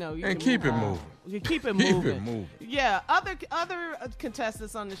 you know, you and can keep move it on. moving. You keep it Keep moving. it moving. Yeah, other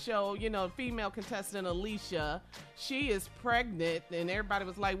contestants on the show, you know, female contestant Alicia, she is pregnant, and everybody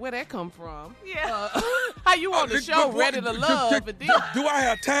was like, "Where that come from?" Yeah. How you on the show, ready to love? And then, Do I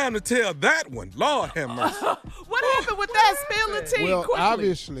have time to tell that one? Lord have mercy. what happened with that? Spill the tea Well, quickly.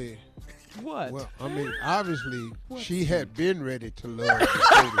 obviously. What? Well, I mean, obviously, she had been ready to love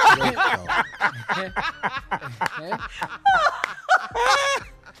before the show started.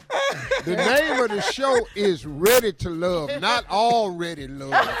 The name of the show is Ready to Love, not Already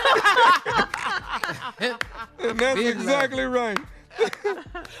Love. And that's exactly right. All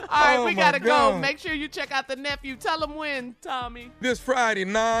right, we got to God. go. Make sure you check out The Nephew. Tell them when, Tommy. This Friday,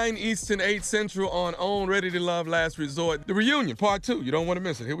 9 Eastern, 8 Central on Ready to Love Last Resort. The reunion, part 2. You don't want to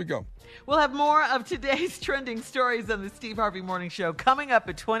miss it. Here we go. We'll have more of today's trending stories on the Steve Harvey Morning Show coming up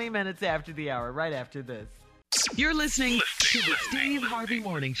at 20 minutes after the hour, right after this. You're listening to the Steve Harvey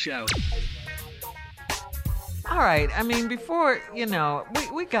Morning Show. All right. I mean, before,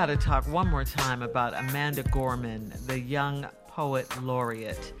 we got to talk one more time about Amanda Gorman, the young poet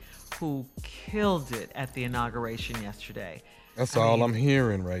laureate who killed it at the inauguration yesterday. That's all I'm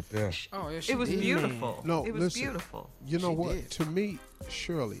hearing right there. Oh, yeah, It was beautiful. No, it was listen, beautiful. You know what? did. To me,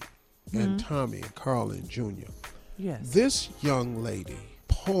 Shirley and Tommy and Carla and Junior, Yes. this young lady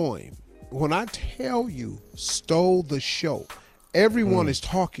poem, when I tell you, stole the show. Everyone is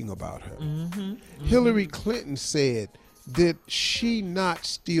talking about her. Hillary Clinton said, did she not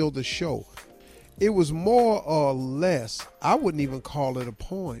steal the show? It was more or less, I wouldn't even call it a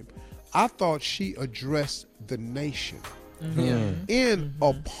poem. I thought she addressed the nation. In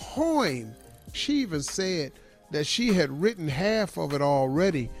a poem, she even said that she had written half of it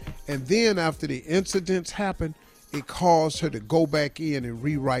already, and then after the incidents happened, it caused her to go back in and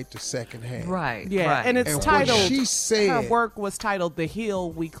rewrite the second half. Right. Yeah, right. and it's And titled, what she said, her work was titled The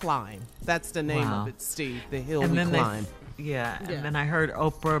Hill We Climb. That's the name Wow. of it, Steve, The Hill And We then Climb. and then I heard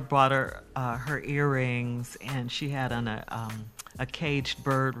Oprah bought her earrings, and she had on a caged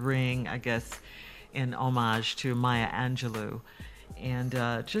bird ring, I guess, in homage to Maya Angelou. And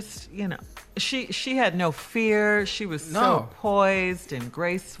she had no fear. She was so poised and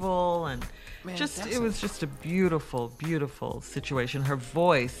graceful, and it was just a beautiful, beautiful situation. Her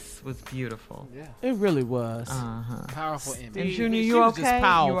voice was beautiful. Yeah. It really was. Powerful image. And Junior, She you was okay? just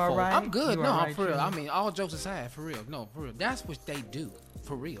powerful. You all right? I'm good. You No, all I'm right, for real. Junior? I mean, all jokes aside, for real. No, for real. That's what they do.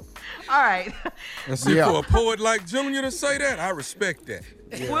 For real. All right. And see, for a poet like Junior to say that, I respect that.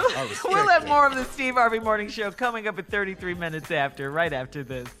 Yeah, I respect We'll have that. more of the Steve Harvey Morning Show coming up at 33 minutes after, right after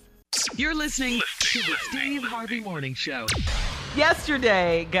this. You're listening to the Steve Harvey Morning Show.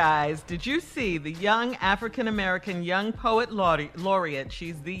 Yesterday, guys, did you see the young African-American young poet laureate?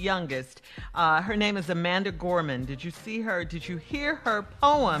 She's the youngest. Her name is Amanda Gorman. Did you see her? Did you hear her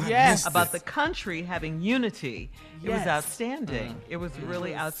poem Yes. about the country having unity? It was Yes. outstanding. It was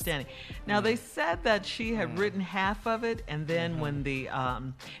really outstanding. Now, they said that she had written half of it, and then when the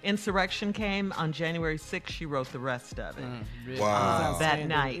insurrection came on January 6th, she wrote the rest of it. Wow. That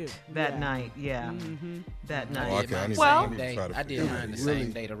night. That night, yeah. That night. Oh, okay, I need Well, to try to I did figure mine the Really?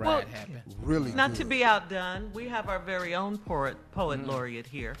 same day the ride Well, happened. really Not good. to be outdone, we have our very own poet laureate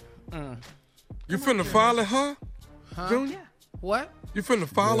here. You finna follow her, Junior? What? You finna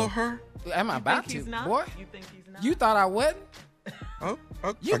follow her? Am I about Think to? he's not? Boy, You think he's not? you thought I wasn't? Oh,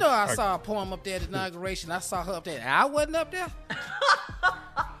 okay. You know I saw a poem up there at the inauguration. I saw her up there. And I wasn't up there?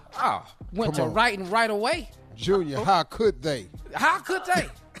 Went Come to on. writing right away. Junior, how could they? How could they?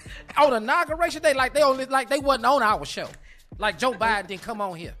 On inauguration day, they wasn't on our show. Like Joe Biden didn't come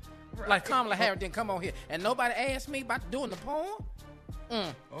on here. Like Kamala Harris didn't come on here. And nobody asked me about doing the poem?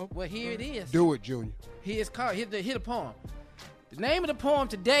 Well, here it is. Do it, Junior. Here's the poem. The name of the poem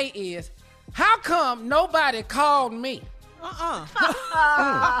today is, How Come Nobody Called Me?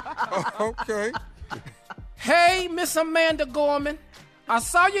 Okay. Hey, Miss Amanda Gorman, I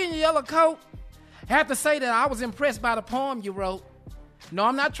saw you in your yellow coat. Have to say that I was impressed by the poem you wrote. No,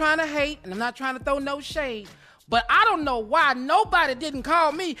 I'm not trying to hate, and I'm not trying to throw no shade, but I don't know why nobody didn't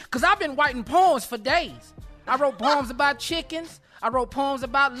call me, because I've been writing poems for days. I wrote poems about chickens. I wrote poems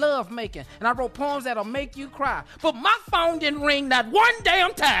about love making, and I wrote poems that'll make you cry. But my phone didn't ring not one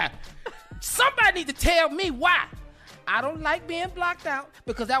damn time. Somebody need to tell me why. I don't like being blocked out,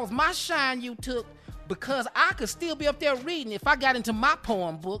 because that was my shine you took, because I could still be up there reading if I got into my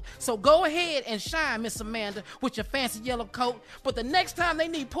poem book. So go ahead and shine, Miss Amanda, with your fancy yellow coat. But the next time they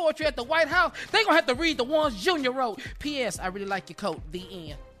need poetry at the White House, they gonna have to read the ones Junior wrote. P.S. I really like your coat. The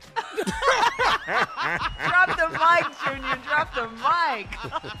end. Drop the mic, Junior. Drop the mic.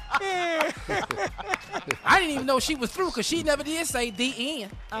 I didn't even know she was through, because she never did say the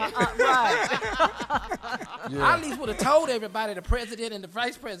end. Right. I at least would have told everybody, the president and the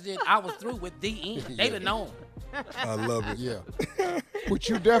vice president, I was through with the end. They'd have known. I love it. Yeah. What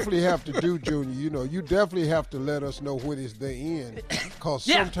you definitely have to do, Junior, you definitely have to let us know when it's the end. Because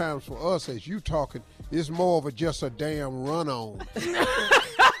sometimes for us, as you talking, it's more of just a damn run-on.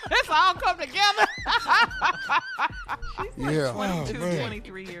 It's all come together. She's Yeah. Yeah. 22, man.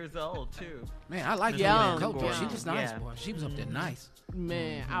 23 years old, too. Man, I like Young, that. Boy. young. She was nice, Yeah. boy. She was up there nice.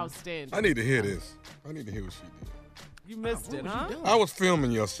 Man, outstanding. I need to hear this. I need to hear what she did. You missed it, huh? I was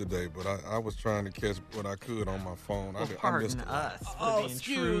filming yesterday, but I was trying to catch what I could on my phone. Well, I missed pardon it. us for Oh, the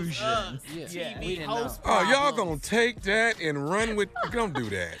excuse intrusion. us. Yeah. TV We didn't host Oh, y'all problems. gonna take that and run with? Don't do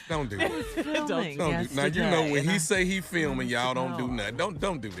that. Don't do that. Filming Don't do. Now you know when he yesterday, say he filming, y'all don't do No. nothing.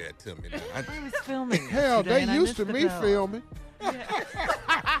 Don't do that to me. Now. I was filming. Hell, yesterday they and I used missed to the me bell. filming.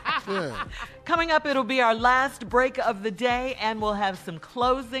 Yeah. Coming up, it'll be our last break of the day, and we'll have some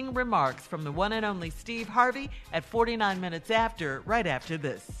closing remarks from the one and only Steve Harvey at 49 minutes after, right after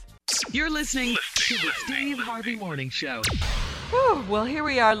this. You're listening to the Steve Harvey Morning Show. Whew, well, here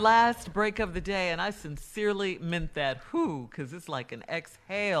we are, last break of the day, and I sincerely meant that whew, because it's like an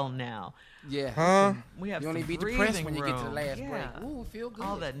exhale now. Yeah. Huh? We have You only some be depressed breathing when you get to the room. last Yeah. break. Ooh, feel good.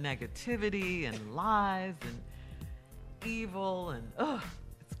 All that negativity and lies and evil and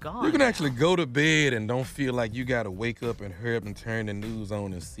it's gone. You can now. actually go to bed and don't feel like you got to wake up and hurry up and turn the news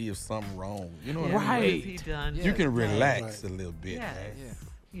on and see if something wrong. You know what I mean? What has Right. he done? You can relax Right. a little bit. Yes. Man.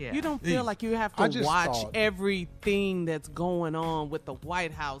 Yeah. You don't feel Jeez. like you have I to just watch thought- everything that's going on with the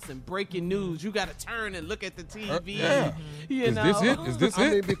White House and breaking news. You got to turn and look at the TV. Yeah. You Is know? this it? Is this I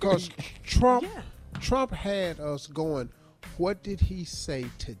it? mean, because Trump Yeah. Trump had us going, what did he say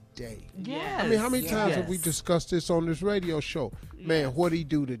today? Yes. I mean, how many times have we Yes. discussed this on this radio show? Man, what did he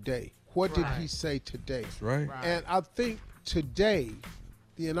do today? What did he Right. say today? That's right. And I think today,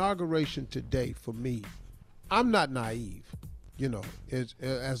 the inauguration today, for me, I'm not naive. You know,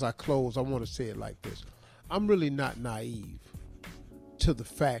 as I close, I want to say it like this. I'm really not naive to the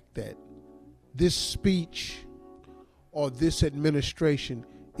fact that this speech or this administration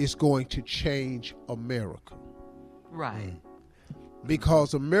is going to change America. Right.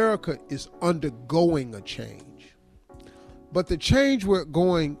 Because America is undergoing a change. But the change we're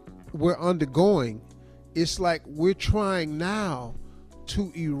undergoing, it's like we're trying now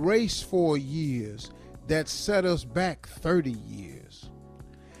to erase 4 years that set us back 30 years.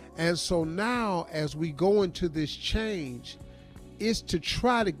 And so now as we go into this change, it's to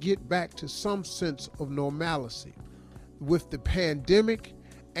try to get back to some sense of normalcy with the pandemic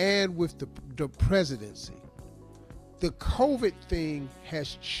and with the presidency. The COVID thing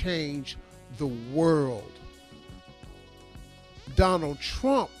has changed the world. Donald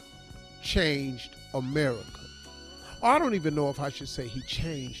Trump changed America. I don't even know if I should say he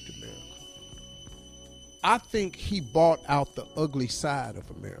changed America. I think he bought out the ugly side of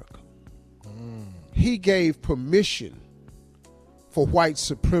America. He gave permission for white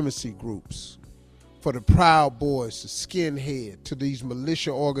supremacy groups, for the Proud Boys, the skinhead, to these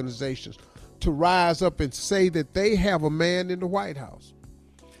militia organizations to rise up and say that they have a man in the White House.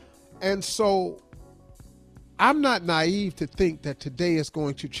 And so I'm not naive to think that today is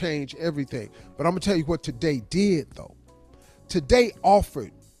going to change everything. But I'm going to tell you what today did, though. Today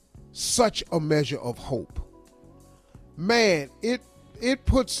offered such a measure of hope. Man, it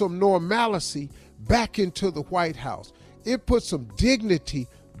put some normalcy back into the White House. It put some dignity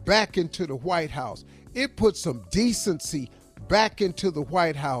back into the White House. It put some decency back into the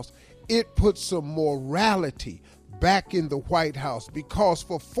White House. It put some morality back in the White House, because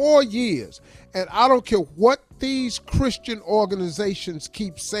for 4 years, and I don't care what these Christian organizations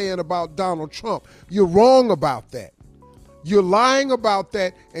keep saying about Donald Trump, you're wrong about that. You're lying about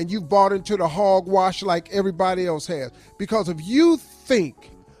that, and you've bought into the hogwash like everybody else has. Because if you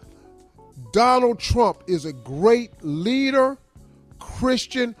think Donald Trump is a great leader,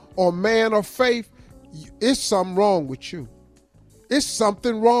 Christian, or man of faith, it's something wrong with you. It's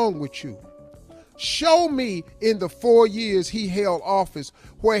something wrong with you. Show me in the 4 years he held office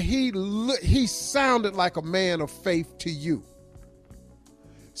where he sounded like a man of faith to you.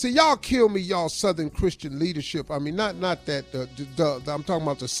 See, y'all kill me, y'all Southern Christian leadership. I mean, not that, I'm talking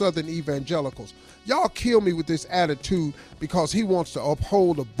about the Southern evangelicals. Y'all kill me with this attitude because he wants to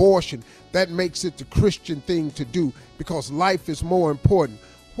uphold abortion. That makes it the Christian thing to do because life is more important.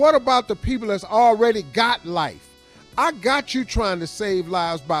 What about the people that's already got life? I got you trying to save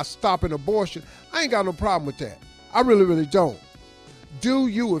lives by stopping abortion. I ain't got no problem with that. I really, really don't. Do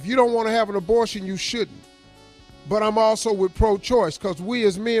you? If you don't want to have an abortion, you shouldn't. But I'm also with pro-choice because we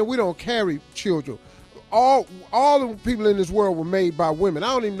as men, we don't carry children. All the people in this world were made by women. I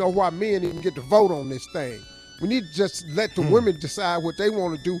don't even know why men even get to vote on this thing. We need to just let the women decide what they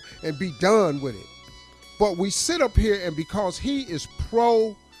want to do and be done with it. But we sit up here, and because he is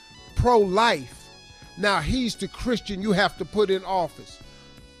pro-life, now he's the Christian you have to put in office.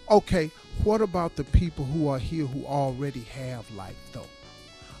 Okay, what about the people who are here who already have life, though?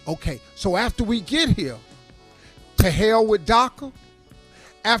 Okay, so after we get here, To hell with DACA.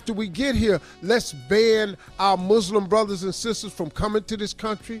 After we get here, let's ban our Muslim brothers and sisters from coming to this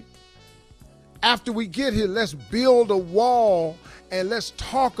country. After we get here, let's build a wall and let's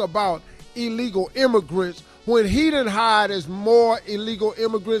talk about illegal immigrants when he done hired as more illegal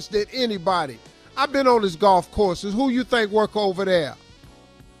immigrants than anybody. I've been on his golf courses. Who you think work over there?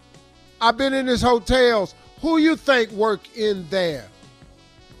 I've been in his hotels. Who you think work in there?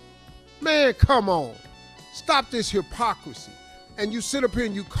 Man, come on. Stop this hypocrisy. And you sit up here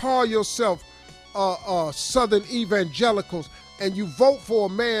and you call yourself Southern evangelicals and you vote for a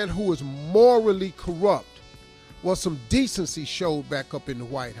man who is morally corrupt. Well, some decency showed back up in the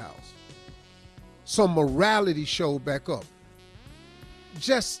White House. Some morality showed back up.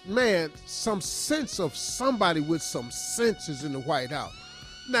 Just, man, some sense of somebody with some senses in the White House.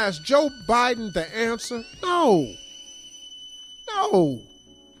 Now, is Joe Biden the answer? No. No.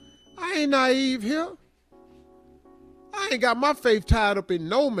 I ain't naive here. I ain't got my faith tied up in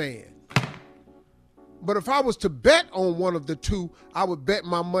no man. But if I was to bet on one of the two, I would bet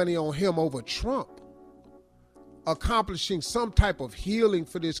my money on him over Trump, accomplishing some type of healing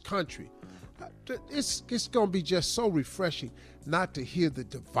for this country. It's going to be just so refreshing not to hear the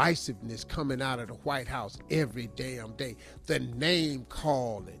divisiveness coming out of the White House every damn day. The name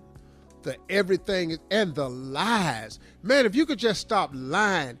calling, the everything, and the lies. Man, if you could just stop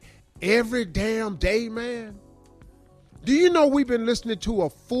lying every damn day, man. Do you know we've been listening to a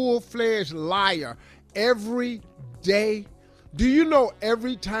full-fledged liar every day? Do you know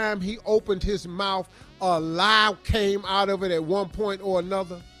every time he opened his mouth, a lie came out of it at one point or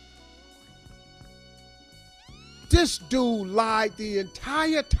another? This dude lied the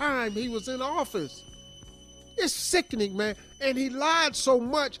entire time he was in office. It's sickening, man. And he lied so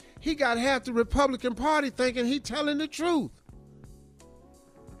much, he got half the Republican Party thinking he telling the truth.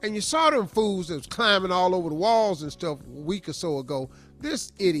 And you saw them fools that was climbing all over the walls and stuff a week or so ago.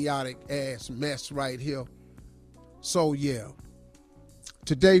 This idiotic ass mess right here. So yeah,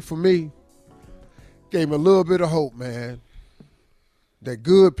 today for me, gave me a little bit of hope, man. That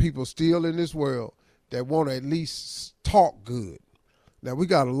good people still in this world that want to at least talk good. Now we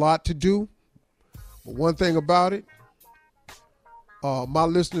got a lot to do, but one thing about it, my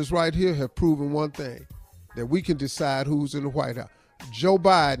listeners right here have proven one thing, that we can decide who's in the White House. Joe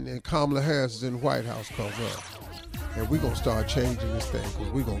Biden and Kamala Harris is in the White House comes up. And we're going to start changing this thing because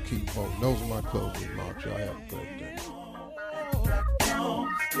we're going to keep voting. Those are my closing remarks. Y'all have a great day.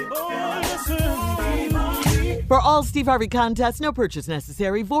 For all Steve Harvey contests, no purchase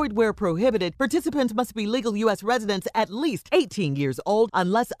necessary, void where prohibited. Participants must be legal U.S. residents at least 18 years old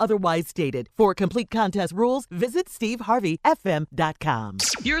unless otherwise stated. For complete contest rules, visit SteveHarveyFM.com.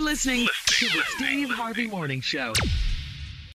 You're listening to the Steve Harvey Morning Show.